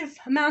massive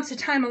amounts of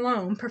time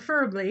alone,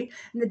 preferably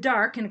in the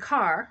dark in a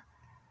car,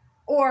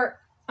 or,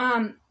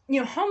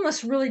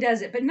 homeless really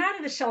does it, but not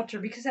at a shelter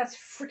because that's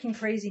freaking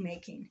crazy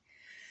making.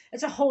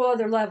 It's a whole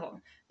other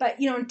level. But,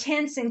 in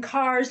tents and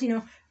cars,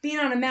 being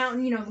on a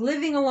mountain,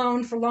 living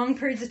alone for long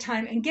periods of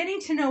time and getting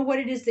to know what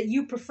it is that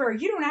you prefer.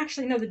 You don't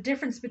actually know the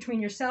difference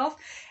between yourself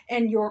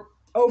and your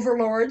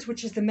overlords,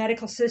 which is the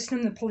medical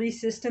system, the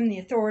police system, the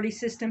authority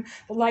system,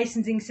 the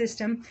licensing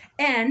system,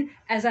 and,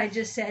 as I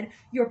just said,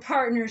 your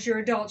partners, your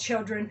adult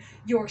children,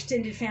 your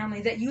extended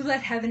family, that you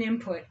let have an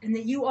input and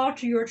that you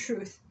alter your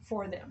truth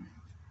for them.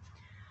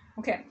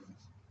 Okay.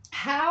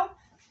 How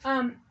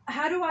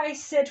do I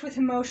sit with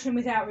emotion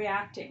without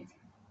reacting?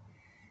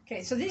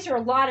 Okay, so these are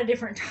a lot of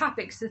different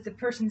topics that the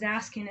person's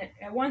asking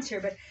at once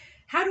here, but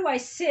how do I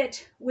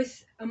sit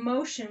with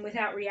emotion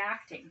without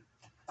reacting?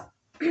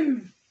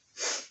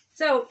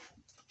 So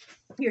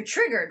you're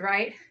triggered,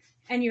 right?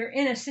 And you're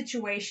in a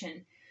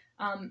situation.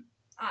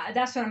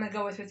 That's what I'm going to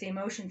go with the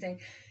emotion thing.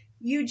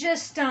 You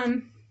just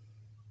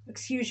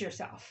excuse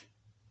yourself.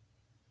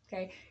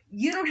 Okay?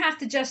 You don't have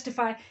to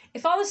justify.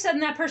 If all of a sudden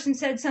that person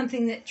said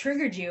something that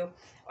triggered you,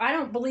 I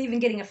don't believe in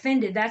getting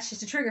offended. That's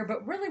just a trigger.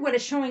 But really what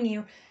it's showing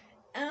you,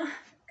 it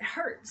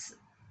hurts.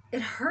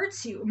 It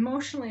hurts you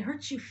emotionally. It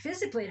hurts you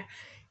physically.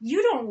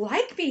 You don't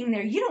like being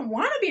there. You don't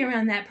want to be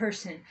around that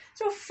person.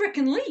 So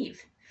frickin' leave.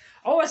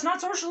 Oh, it's not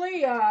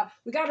socially,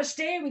 we got to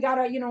stay. We got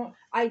to,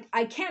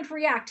 I can't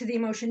react to the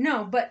emotion.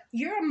 No, but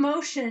your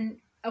emotion,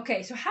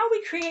 okay, so how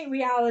we create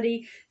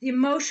reality, the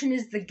emotion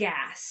is the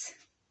gas.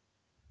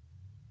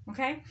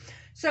 Okay?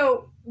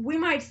 So we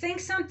might think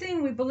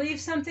something, we believe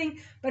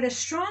something, but a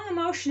strong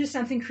emotion to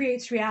something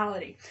creates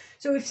reality.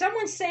 So if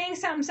someone's saying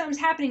something's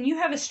happening, you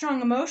have a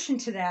strong emotion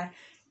to that,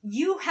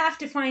 you have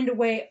to find a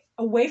way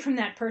away from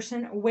that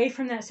person, away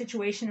from that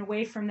situation,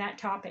 away from that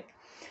topic.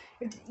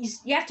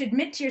 You have to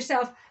admit to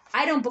yourself,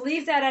 I don't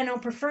believe that, I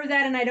don't prefer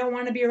that, and I don't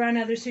want to be around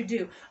others who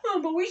do.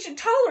 Oh, but we should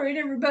tolerate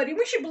everybody.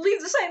 We should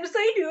believe the same as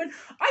they do, and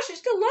I should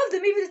still love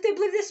them even if they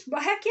believe this.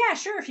 Well, heck yeah,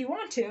 sure, if you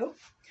want to.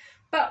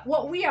 But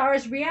what we are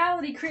is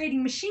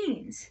reality-creating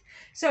machines.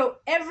 So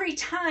every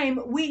time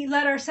we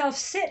let ourselves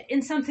sit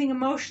in something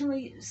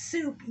emotionally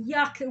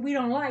yuck that we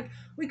don't like,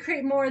 we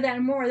create more of that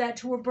and more of that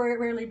till we're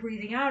barely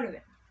breathing out of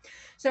it.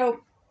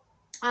 So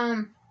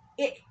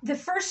the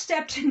first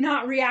step to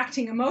not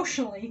reacting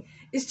emotionally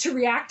is to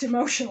react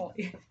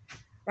emotionally,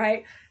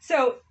 right?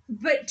 So,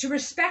 but to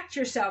respect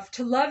yourself,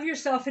 to love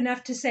yourself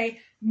enough to say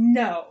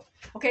no.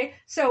 Okay,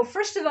 so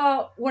first of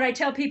all, what I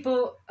tell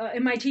people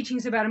in my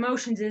teachings about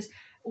emotions is,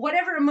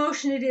 whatever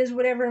emotion it is,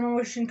 whatever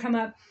emotion come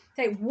up,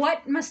 say,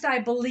 what must I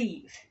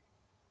believe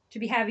to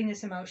be having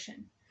this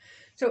emotion?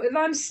 So if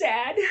I'm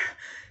sad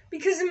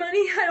because of money,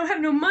 I don't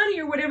have no money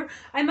or whatever,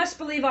 I must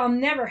believe I'll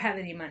never have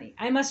any money.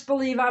 I must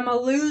believe I'm a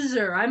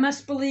loser. I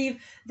must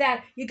believe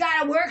that you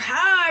got to work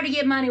hard to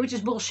get money, which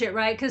is bullshit,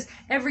 right? Because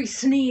every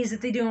sneeze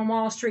that they do on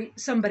Wall Street,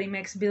 somebody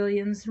makes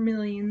billions,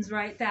 millions,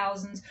 right?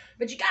 Thousands.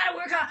 But you got to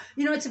work hard.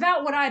 You know, it's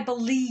about what I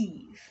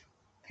believe,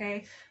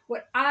 okay?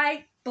 What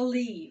I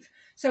believe.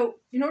 So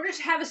in order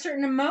to have a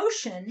certain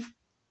emotion,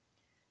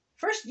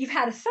 first you've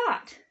had a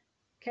thought,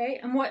 okay?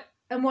 And what,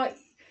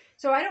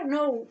 so I don't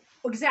know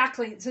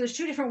exactly. So there's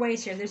two different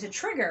ways here. There's a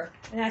trigger,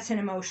 and that's an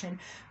emotion.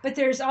 But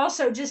there's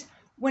also just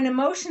when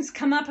emotions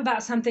come up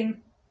about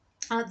something,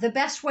 the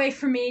best way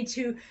for me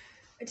to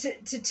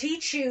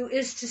teach you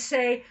is to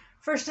say,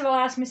 first of all,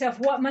 ask myself,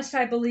 what must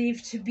I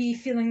believe to be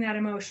feeling that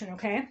emotion,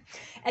 okay?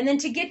 And then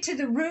to get to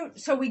the root,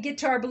 so we get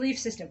to our belief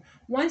system.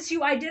 Once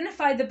you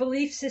identify the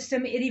belief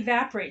system, it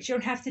evaporates. You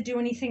don't have to do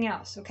anything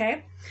else,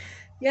 okay?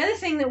 The other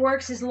thing that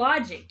works is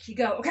logic. You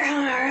go, okay,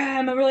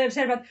 I'm really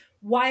upset about,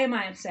 why am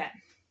I upset?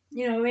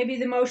 You know, maybe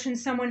the emotion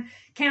someone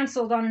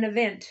canceled on an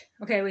event,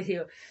 okay, with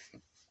you.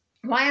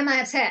 Why am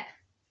I upset?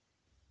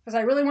 Because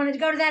I really wanted to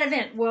go to that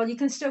event. Well, you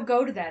can still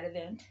go to that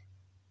event.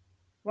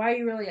 Why are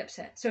you really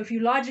upset? So if you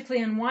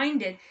logically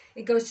unwind it,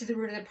 it goes to the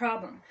root of the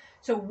problem.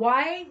 So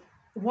why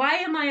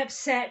am I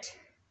upset?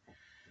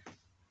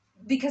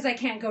 Because I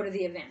can't go to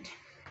the event.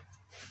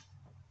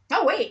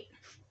 Oh, wait.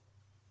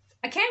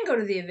 I can go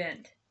to the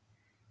event.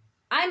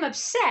 I'm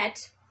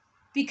upset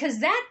because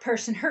that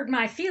person hurt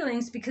my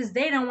feelings because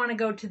they don't want to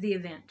go to the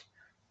event.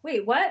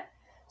 Wait, what?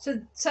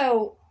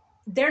 So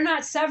they're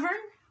not sovereign?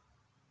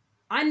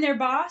 I'm their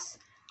boss?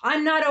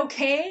 I'm not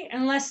okay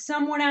unless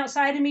someone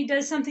outside of me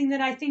does something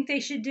that I think they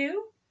should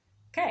do?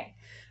 Okay.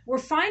 We're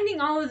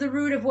finding all of the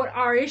root of what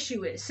our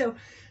issue is. So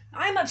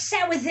I'm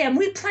upset with them.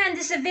 We planned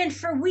this event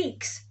for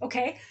weeks.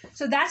 Okay.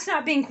 So that's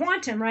not being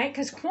quantum, right?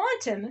 Because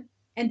quantum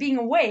and being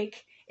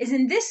awake is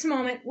in this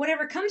moment,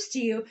 whatever comes to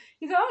you,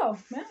 you go, oh,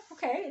 well,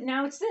 okay,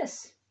 now it's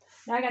this.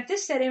 Now I got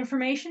this set of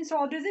information, so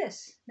I'll do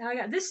this. Now I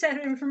got this set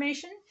of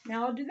information,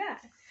 now I'll do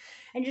that.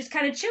 And just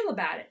kind of chill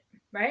about it,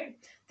 right?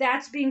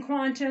 That's being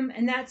quantum,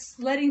 and that's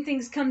letting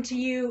things come to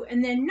you,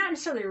 and then not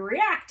necessarily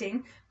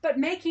reacting, but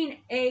making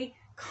a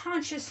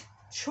conscious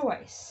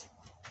choice.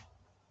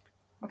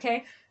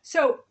 Okay?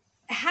 So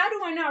how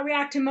do I not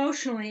react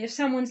emotionally if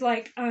someone's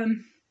like,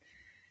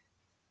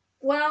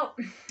 well,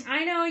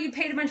 I know you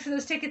paid a bunch for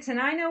those tickets, and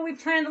I know we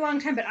planned a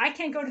long time, but I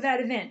can't go to that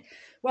event.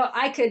 Well,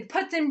 I could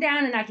put them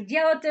down, and I could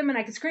yell at them, and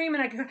I could scream,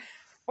 and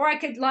or I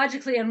could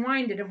logically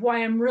unwind it of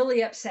why I'm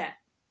really upset.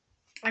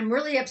 I'm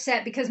really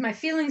upset because my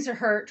feelings are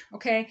hurt,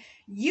 okay?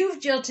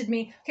 You've jilted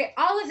me. Okay,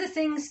 all of the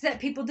things that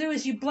people do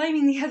is you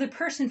blaming the other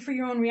person for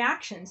your own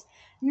reactions.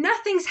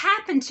 Nothing's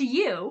happened to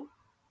you.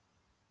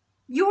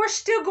 You're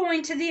still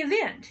going to the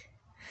event.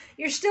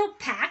 You're still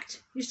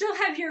packed. You still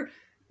have your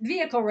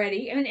vehicle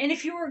ready. And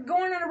if you were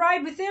going on a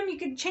ride with them, you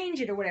could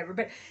change it or whatever.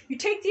 But you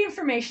take the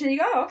information and you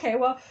go, oh, okay,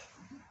 well,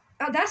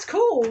 that's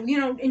cool. You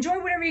know, enjoy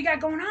whatever you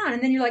got going on.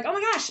 And then you're like, oh my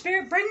gosh,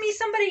 Spirit, bring me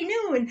somebody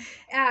new.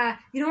 And,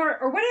 you know,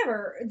 or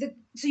whatever.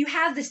 So you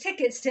have this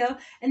ticket still.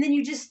 And then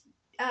you just,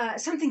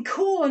 something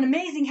cool and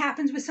amazing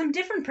happens with some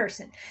different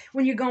person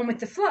when you're going with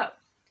the flow.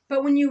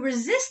 But when you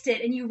resist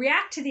it and you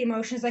react to the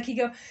emotions, like you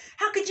go,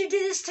 how could you do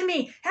this to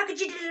me? How could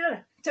you do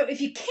that? So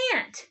if you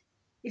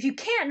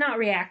can't not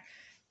react,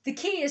 the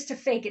key is to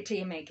fake it till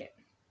you make it,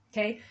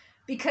 okay?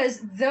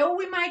 Because though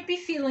we might be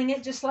feeling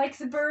it, just like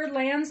the bird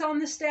lands on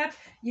the step,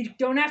 you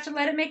don't have to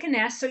let it make a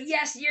nest. So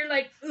yes, you're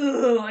like,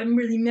 oh, I'm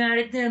really mad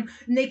at them,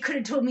 and they could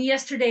have told me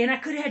yesterday, and I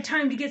could have had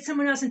time to get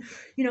someone else, and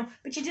you know.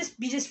 But you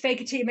just fake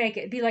it till you make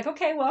it. Be like,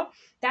 okay, well,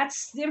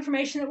 that's the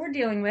information that we're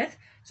dealing with.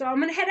 So I'm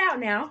gonna head out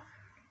now.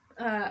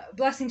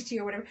 Blessings to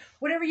you, or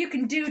whatever you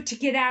can do to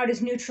get out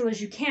as neutral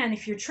as you can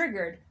if you're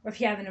triggered or if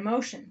you have an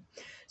emotion.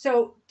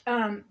 So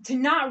to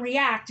not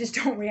react, just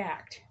don't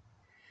react.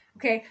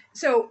 Okay,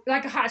 so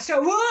like a hot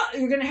stove,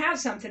 you're going to have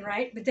something,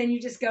 right? But then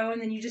you just go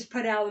and then you just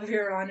put aloe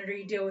vera on it, or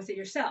you deal with it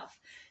yourself.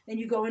 Then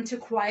you go into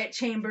quiet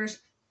chambers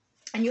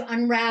and you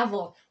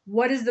unravel,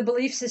 what is the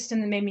belief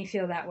system that made me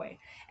feel that way?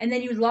 And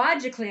then you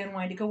logically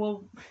unwind it, go,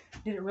 well,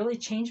 did it really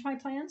change my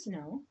plans?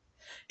 No.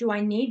 Do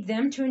I need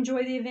them to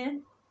enjoy the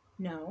event?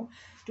 No.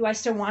 Do I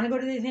still want to go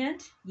to the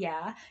event?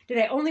 Yeah. Did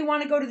I only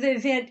want to go to the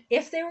event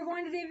if they were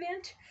going to the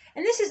event?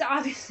 And this is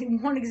obviously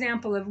one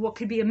example of what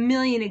could be a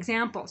million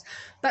examples.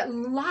 But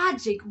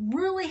logic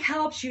really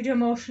helps you to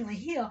emotionally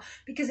heal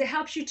because it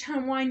helps you to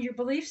unwind your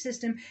belief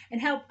system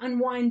and help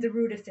unwind the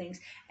root of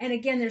things. And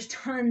again, there's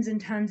tons and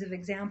tons of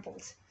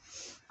examples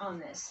on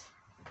this.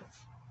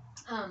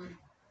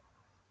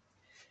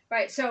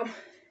 Right, so,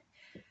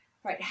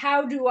 right,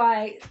 how do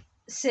I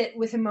sit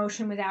with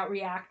emotion without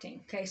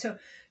reacting. Okay, so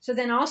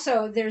then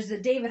also there's the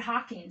David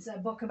Hawkins, a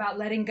book about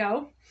letting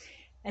go.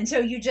 And so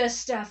you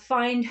just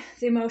find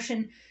the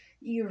emotion.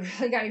 You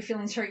really got your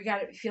feelings hurt. You got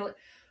to feel it.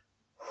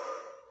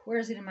 Where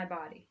is it in my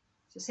body?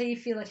 So say you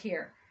feel it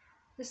here.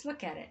 Just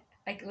look at it.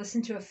 Like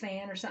listen to a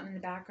fan or something in the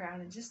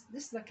background and just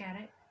look at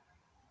it.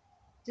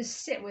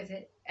 Just sit with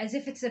it as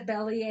if it's a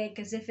bellyache,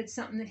 as if it's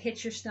something that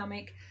hits your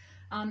stomach.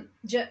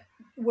 Just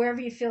wherever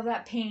you feel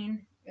that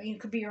pain, it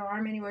could be your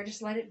arm, anywhere,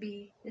 just let it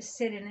be. Just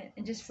sit in it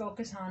and just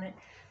focus on it.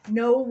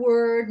 No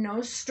word,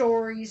 no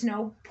stories,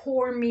 no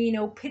poor me,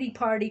 no pity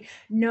party,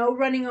 no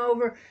running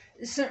over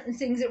certain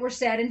things that were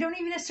said. And don't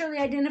even necessarily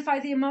identify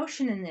the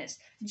emotion in this.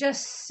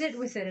 Just sit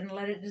with it and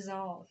let it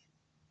dissolve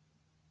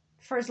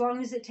for as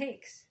long as it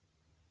takes.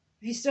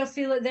 If you still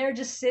feel it there,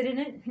 just sit in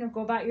it,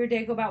 go about your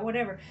day, go about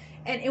whatever.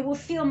 And it will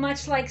feel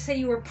much like, say,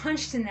 you were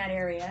punched in that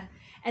area,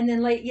 and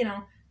then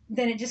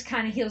then it just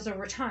kind of heals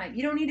over time.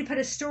 You don't need to put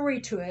a story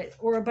to it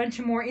or a bunch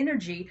of more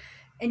energy,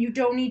 and you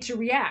don't need to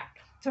react.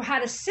 So how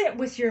to sit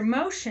with your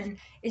emotion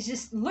is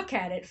just look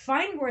at it,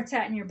 find where it's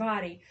at in your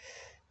body,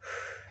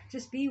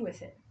 just be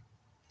with it.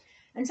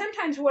 And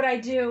sometimes what I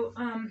do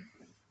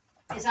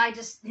is I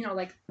just,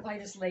 I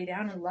just lay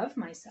down and love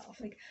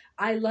myself. Like,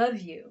 I love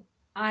you.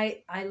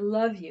 I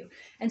love you.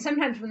 And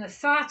sometimes when the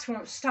thoughts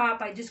won't stop,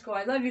 I just go,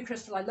 I love you,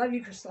 Crystal. I love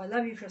you, Crystal. I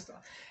love you, Crystal.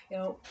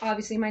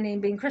 Obviously my name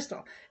being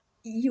Crystal.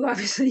 You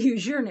obviously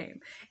use your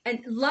name.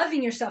 And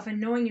loving yourself and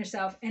knowing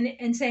yourself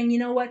and saying, you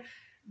know what,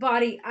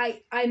 body,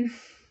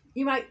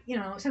 you might,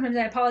 sometimes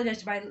I apologize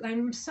to body.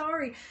 I'm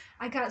sorry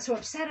I got so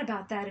upset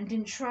about that and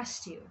didn't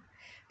trust you.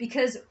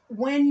 Because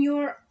when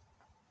your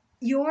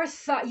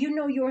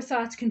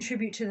thoughts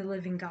contribute to the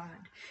living God.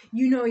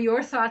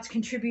 Your thoughts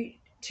contribute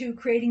to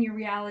creating your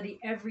reality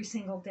every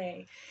single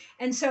day.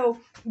 And so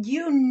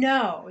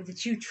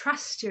that you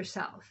trust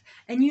yourself.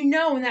 And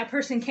when that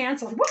person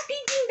cancels, whoop, ding,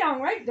 ding,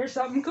 dong, right? There's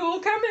something cool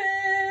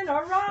coming.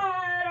 All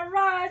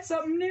right,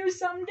 something new,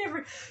 something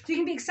different. So you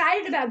can be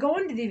excited about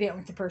going to the event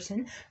with the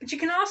person, but you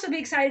can also be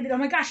excited that, oh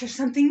my gosh, there's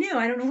something new.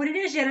 I don't know what it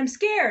is yet. I'm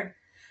scared.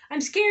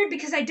 I'm scared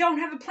because I don't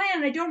have a plan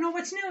and I don't know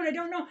what's new and I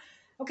don't know.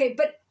 Okay,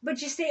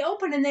 but you stay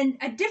open, and then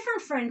a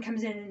different friend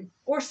comes in,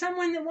 or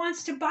someone that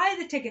wants to buy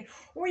the ticket,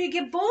 or you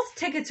give both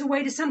tickets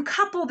away to some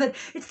couple that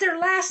it's their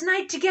last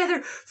night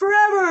together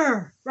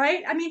forever,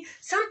 right? I mean,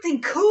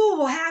 something cool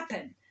will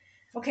happen,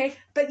 okay?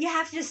 But you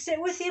have to just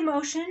sit with the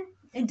emotion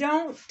and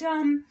don't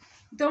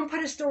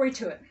put a story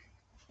to it,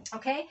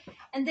 okay?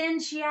 And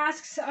then she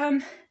asks,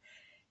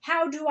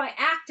 how do I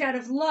act out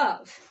of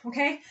love,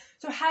 okay?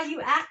 So how you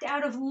act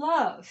out of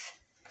love.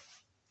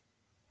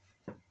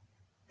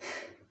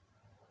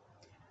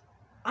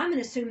 I'm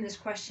going to assume this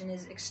question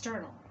is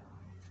external.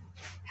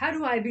 How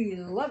do I be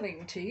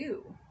loving to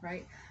you,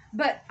 right?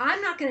 But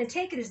I'm not going to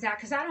take it as that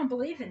because I don't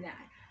believe in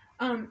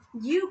that.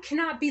 You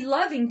cannot be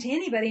loving to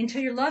anybody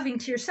until you're loving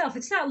to yourself.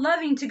 It's not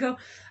loving to go,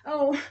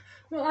 oh,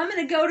 well, I'm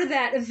going to go to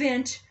that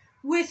event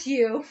with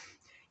you,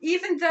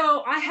 even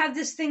though I have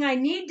this thing I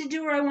need to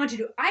do or I want to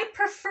do. I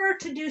prefer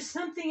to do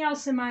something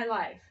else in my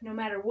life, no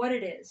matter what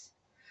it is.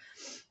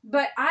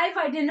 But I've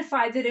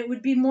identified that it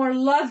would be more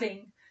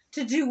loving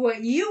to do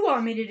what you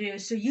want me to do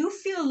so you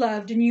feel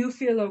loved and you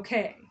feel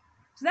okay.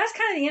 So that's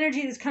kind of the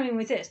energy that's coming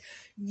with this.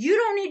 You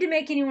don't need to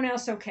make anyone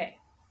else okay.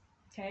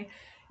 Okay?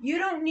 You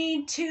don't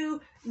need to.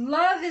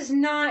 Love is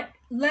not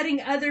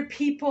letting other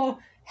people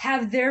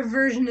have their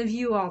version of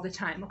you all the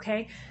time,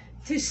 okay?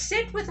 To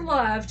sit with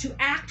love, to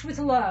act with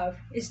love,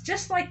 is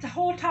just like the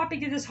whole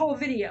topic of this whole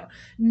video.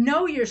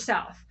 Know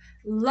yourself.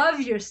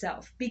 Love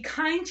yourself. Be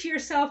kind to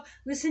yourself.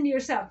 Listen to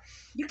yourself.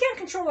 You can't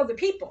control other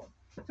people.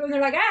 So when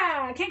they're like,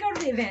 I can't go to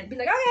the event, be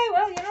like, okay,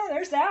 well,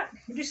 there's that.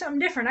 We'll do something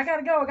different. I got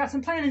to go. I got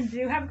some planning to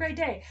do. Have a great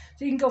day.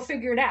 So you can go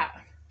figure it out.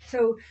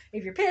 So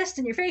if you're pissed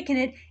and you're faking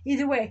it,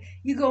 either way,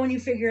 you go and you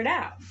figure it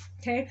out.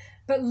 Okay?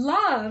 But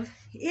love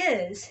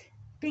is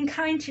being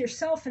kind to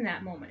yourself in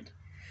that moment.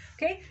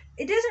 Okay?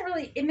 It doesn't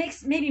really, it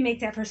makes, maybe make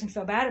that person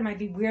feel bad. It might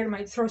be weird. It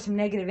might throw some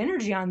negative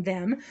energy on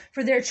them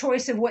for their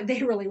choice of what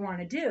they really want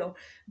to do.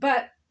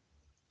 But,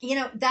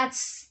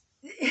 that's,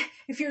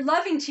 if you're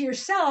loving to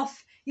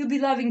yourself, you'll be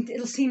loving,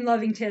 it'll seem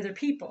loving to other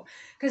people.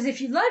 Because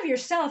if you love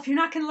yourself, you're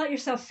not going to let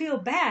yourself feel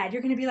bad.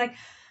 You're going to be like,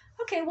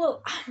 okay,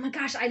 well, oh my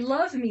gosh, I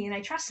love me and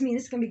I trust me and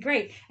this is going to be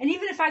great. And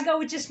even if I go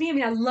with just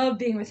me, I love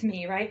being with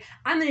me, right?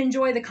 I'm going to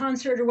enjoy the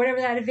concert or whatever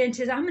that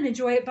event is. I'm going to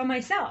enjoy it by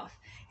myself.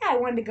 Yeah, I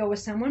wanted to go with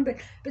someone,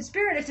 but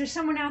Spirit, if there's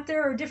someone out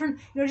there or different,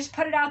 just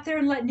put it out there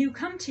and let new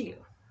come to you.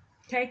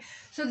 Okay?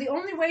 So the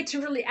only way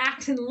to really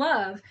act in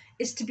love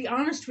is to be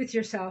honest with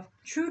yourself,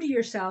 true to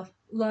yourself,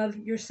 love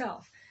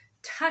yourself.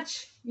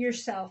 Touch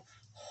yourself,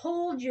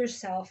 hold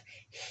yourself,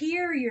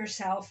 hear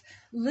yourself,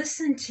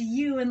 listen to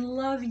you, and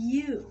love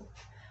you.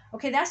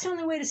 Okay, that's the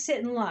only way to sit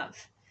in love.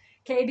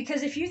 Okay,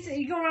 because if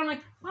you go around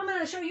like, I'm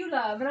going to show you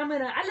love, and I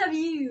love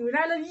you, and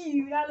I love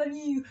you, and I love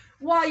you,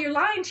 while you're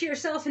lying to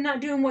yourself and not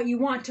doing what you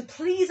want to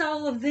please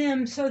all of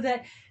them so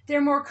that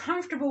they're more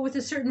comfortable with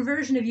a certain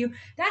version of you,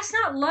 that's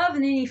not love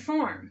in any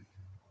form.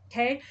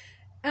 Okay?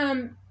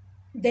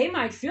 they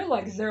might feel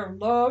like they're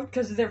loved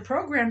because of their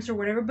programs or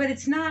whatever, but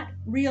it's not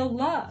real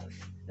love.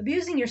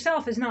 Abusing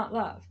yourself is not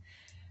love.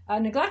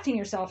 Neglecting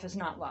yourself is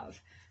not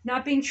love.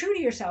 Not being true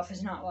to yourself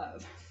is not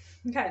love.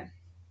 Okay.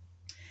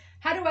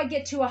 How do I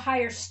get to a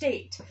higher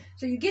state?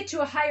 So you get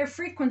to a higher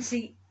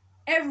frequency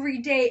every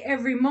day,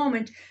 every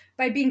moment,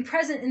 by being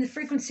present in the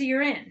frequency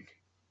you're in.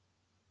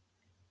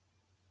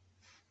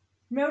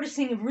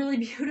 Noticing a really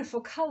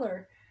beautiful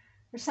color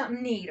or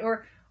something neat.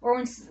 Or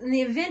when, in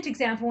the event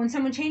example, when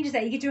someone changes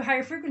that, you get to a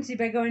higher frequency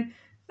by going,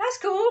 that's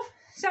cool,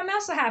 something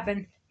else will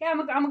happen. Yeah,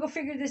 I'm gonna go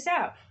figure this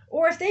out.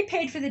 Or if they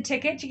paid for the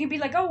ticket, you can be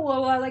like, oh,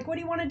 well, like, what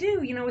do you want to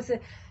do? You know, with the,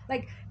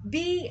 like,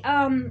 being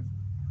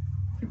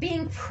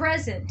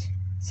present.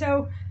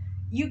 So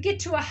you get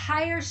to a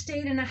higher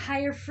state and a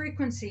higher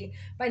frequency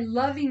by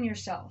loving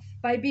yourself,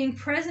 by being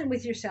present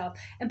with yourself,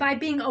 and by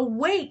being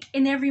awake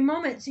in every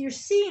moment. So you're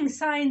seeing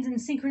signs and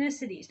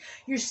synchronicities.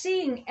 You're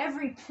seeing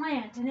every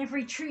plant and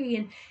every tree,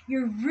 and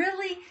you're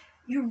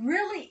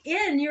really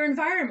in your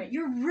environment.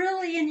 You're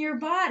really in your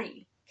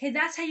body. Okay,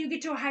 that's how you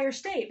get to a higher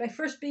state, by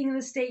first being in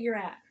the state you're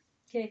at.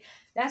 Okay,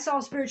 that's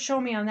all Spirit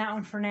showed me on that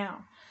one for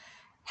now.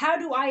 How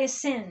do I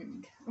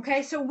ascend?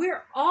 Okay, so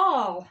we're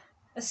all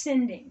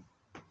ascending.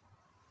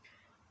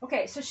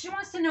 Okay, so she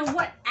wants to know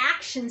what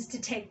actions to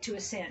take to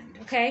ascend,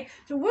 okay?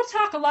 So we'll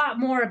talk a lot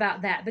more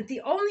about that, but the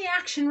only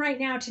action right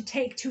now to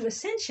take to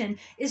ascension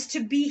is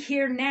to be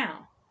here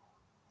now,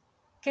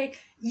 okay?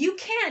 You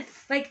can't,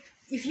 like,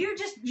 if you're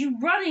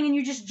running and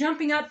you're just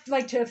jumping up,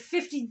 like, to a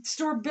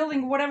 50-story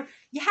building or whatever,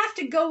 you have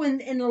to go in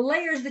the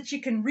layers that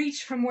you can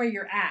reach from where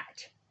you're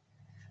at,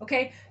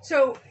 okay?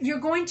 So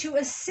you're going to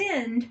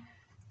ascend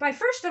by,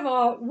 first of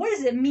all, what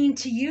does it mean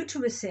to you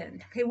to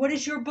ascend? Okay, what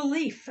is your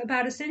belief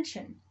about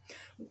ascension?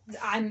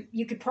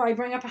 You could probably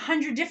bring up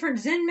 100 different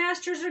Zen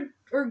masters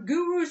or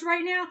gurus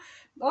right now,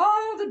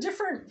 all the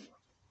different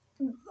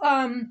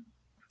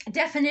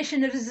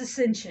definition of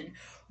ascension.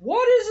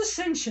 What is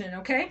ascension,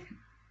 okay?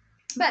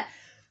 But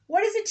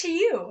what is it to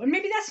you? And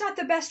maybe that's not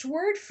the best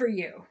word for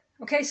you,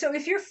 okay? So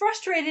if you're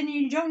frustrated and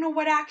you don't know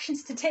what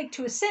actions to take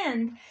to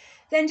ascend,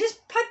 then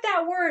just put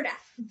that word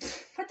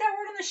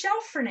on the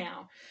shelf for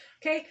now,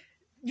 okay?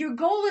 Your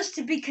goal is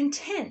to be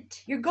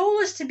content. Your goal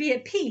is to be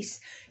at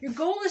peace. Your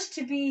goal is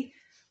to be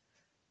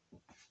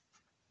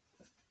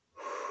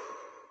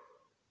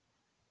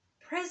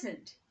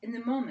present in the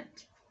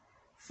moment,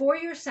 for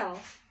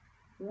yourself,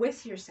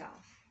 with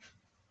yourself.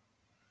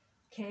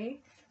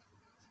 Okay?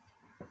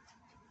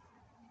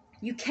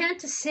 You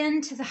can't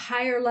ascend to the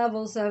higher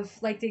levels of,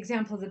 like the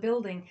example of the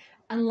building,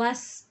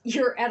 unless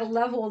you're at a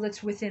level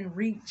that's within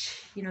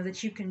reach,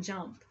 that you can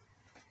jump.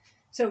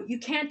 So you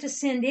can't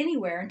ascend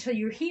anywhere until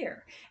you're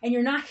here. And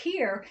you're not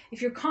here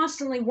if you're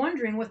constantly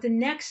wondering what the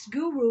next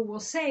guru will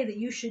say that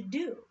you should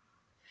do.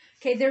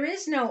 Okay, there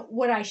is no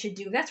what I should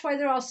do. That's why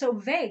they're all so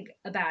vague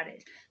about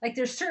it. Like,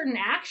 there's certain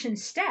action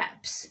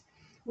steps,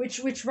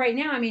 which right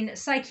now, I mean,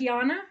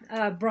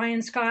 Psychiana,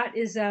 Brian Scott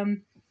is,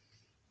 I'm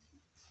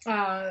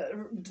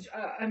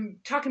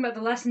talking about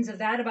the lessons of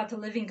that, about the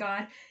living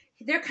God.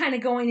 They're kind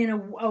of going in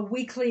a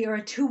weekly or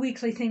a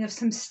 2-weekly thing of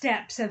some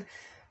steps of,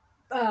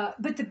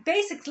 but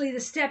basically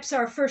the steps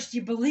are, first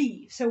you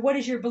believe. So what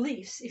is your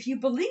beliefs? If you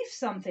believe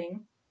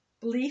something,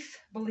 believe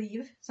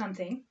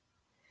something,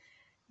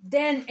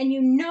 then, and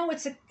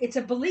it's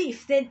a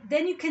belief, then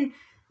you can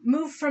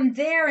move from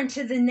there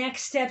into the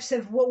next steps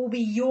of what will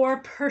be your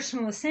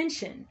personal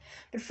ascension.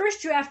 But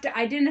first you have to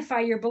identify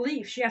your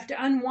beliefs. You have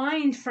to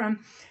unwind from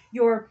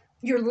your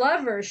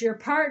lovers, your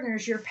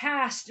partners, your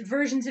past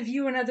versions of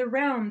you in other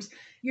realms,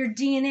 your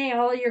DNA,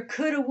 all of your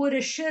coulda, woulda,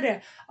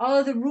 shoulda, all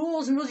of the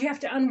rules and rules. You have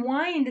to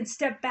unwind and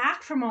step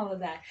back from all of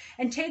that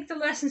and take the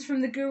lessons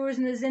from the gurus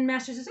and the Zen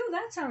masters and say, oh,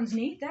 that sounds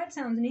neat, that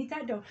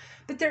don't.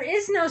 But there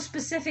is no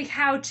specific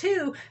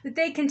how-to that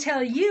they can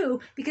tell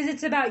you, because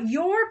it's about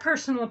your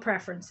personal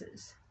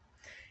preferences,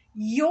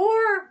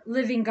 your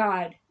living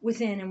God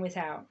within and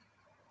without.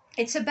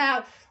 It's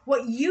about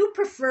what you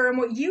prefer and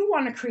what you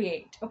want to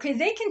create. Okay,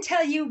 they can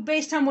tell you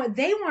based on what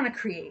they want to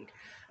create.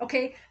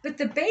 Okay, but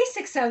the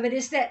basics of it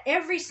is that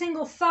every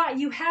single thought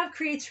you have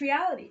creates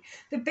reality.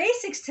 The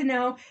basics to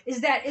know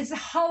is that it's a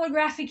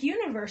holographic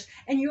universe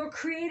and you're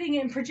creating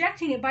it and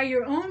projecting it by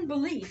your own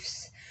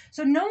beliefs.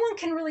 So no one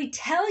can really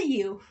tell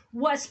you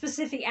what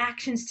specific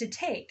actions to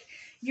take.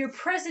 You're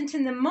present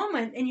in the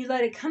moment and you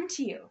let it come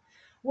to you.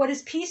 What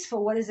is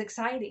peaceful? What is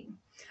exciting?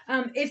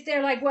 If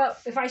they're like, well,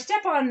 if I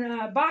step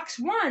on box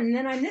 1,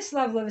 then I'm this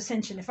level of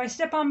ascension. If I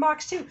step on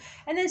box 2,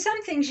 and then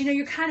some things,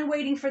 you're kind of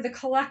waiting for the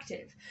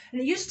collective. And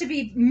it used to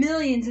be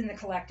millions in the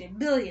collective,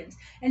 billions.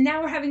 And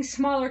now we're having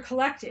smaller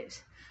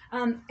collectives.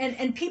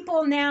 And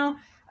people now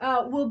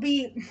will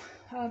be,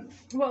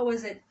 what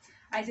was it?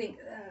 I think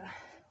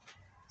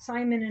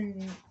Simon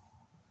and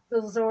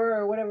Bill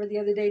Zora or whatever the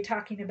other day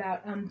talking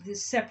about the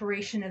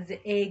separation of the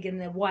egg and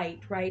the white,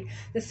 right?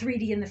 The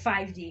 3D and the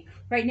 5D.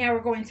 Right now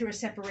we're going through a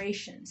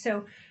separation.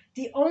 So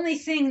the only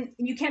thing,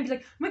 you can't be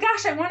like, oh my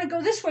gosh, I want to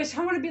go this way,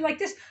 so I want to be like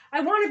this. I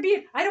don't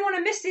want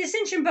to miss the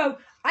ascension boat.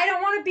 I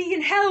don't want to be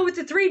in hell with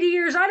the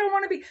 3Ders. I don't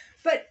want to be,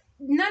 but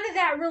none of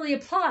that really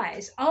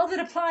applies. All that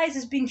applies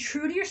is being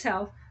true to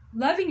yourself,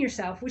 loving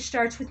yourself, which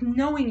starts with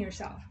knowing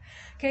yourself.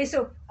 Okay,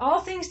 so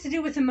all things to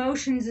do with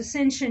emotions,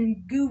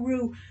 ascension,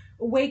 guru,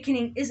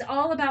 awakening is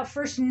all about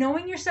first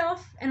knowing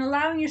yourself and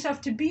allowing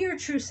yourself to be your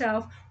true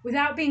self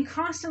without being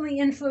constantly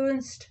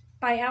influenced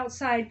by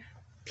outside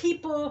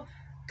people,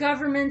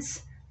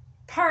 governments,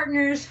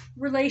 partners,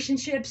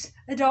 relationships,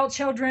 adult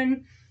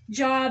children,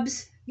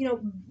 jobs.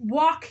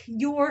 Walk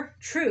your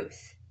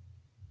truth.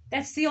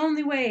 That's the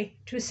only way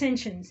to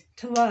ascensions,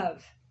 to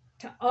love,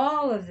 to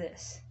all of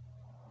this,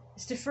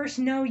 is to first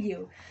know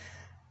you,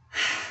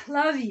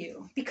 love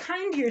you, be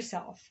kind to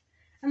yourself,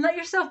 and let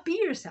yourself be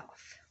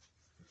yourself.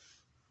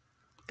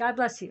 God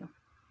bless you.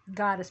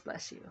 Goddess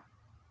bless you.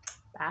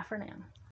 Bye for now.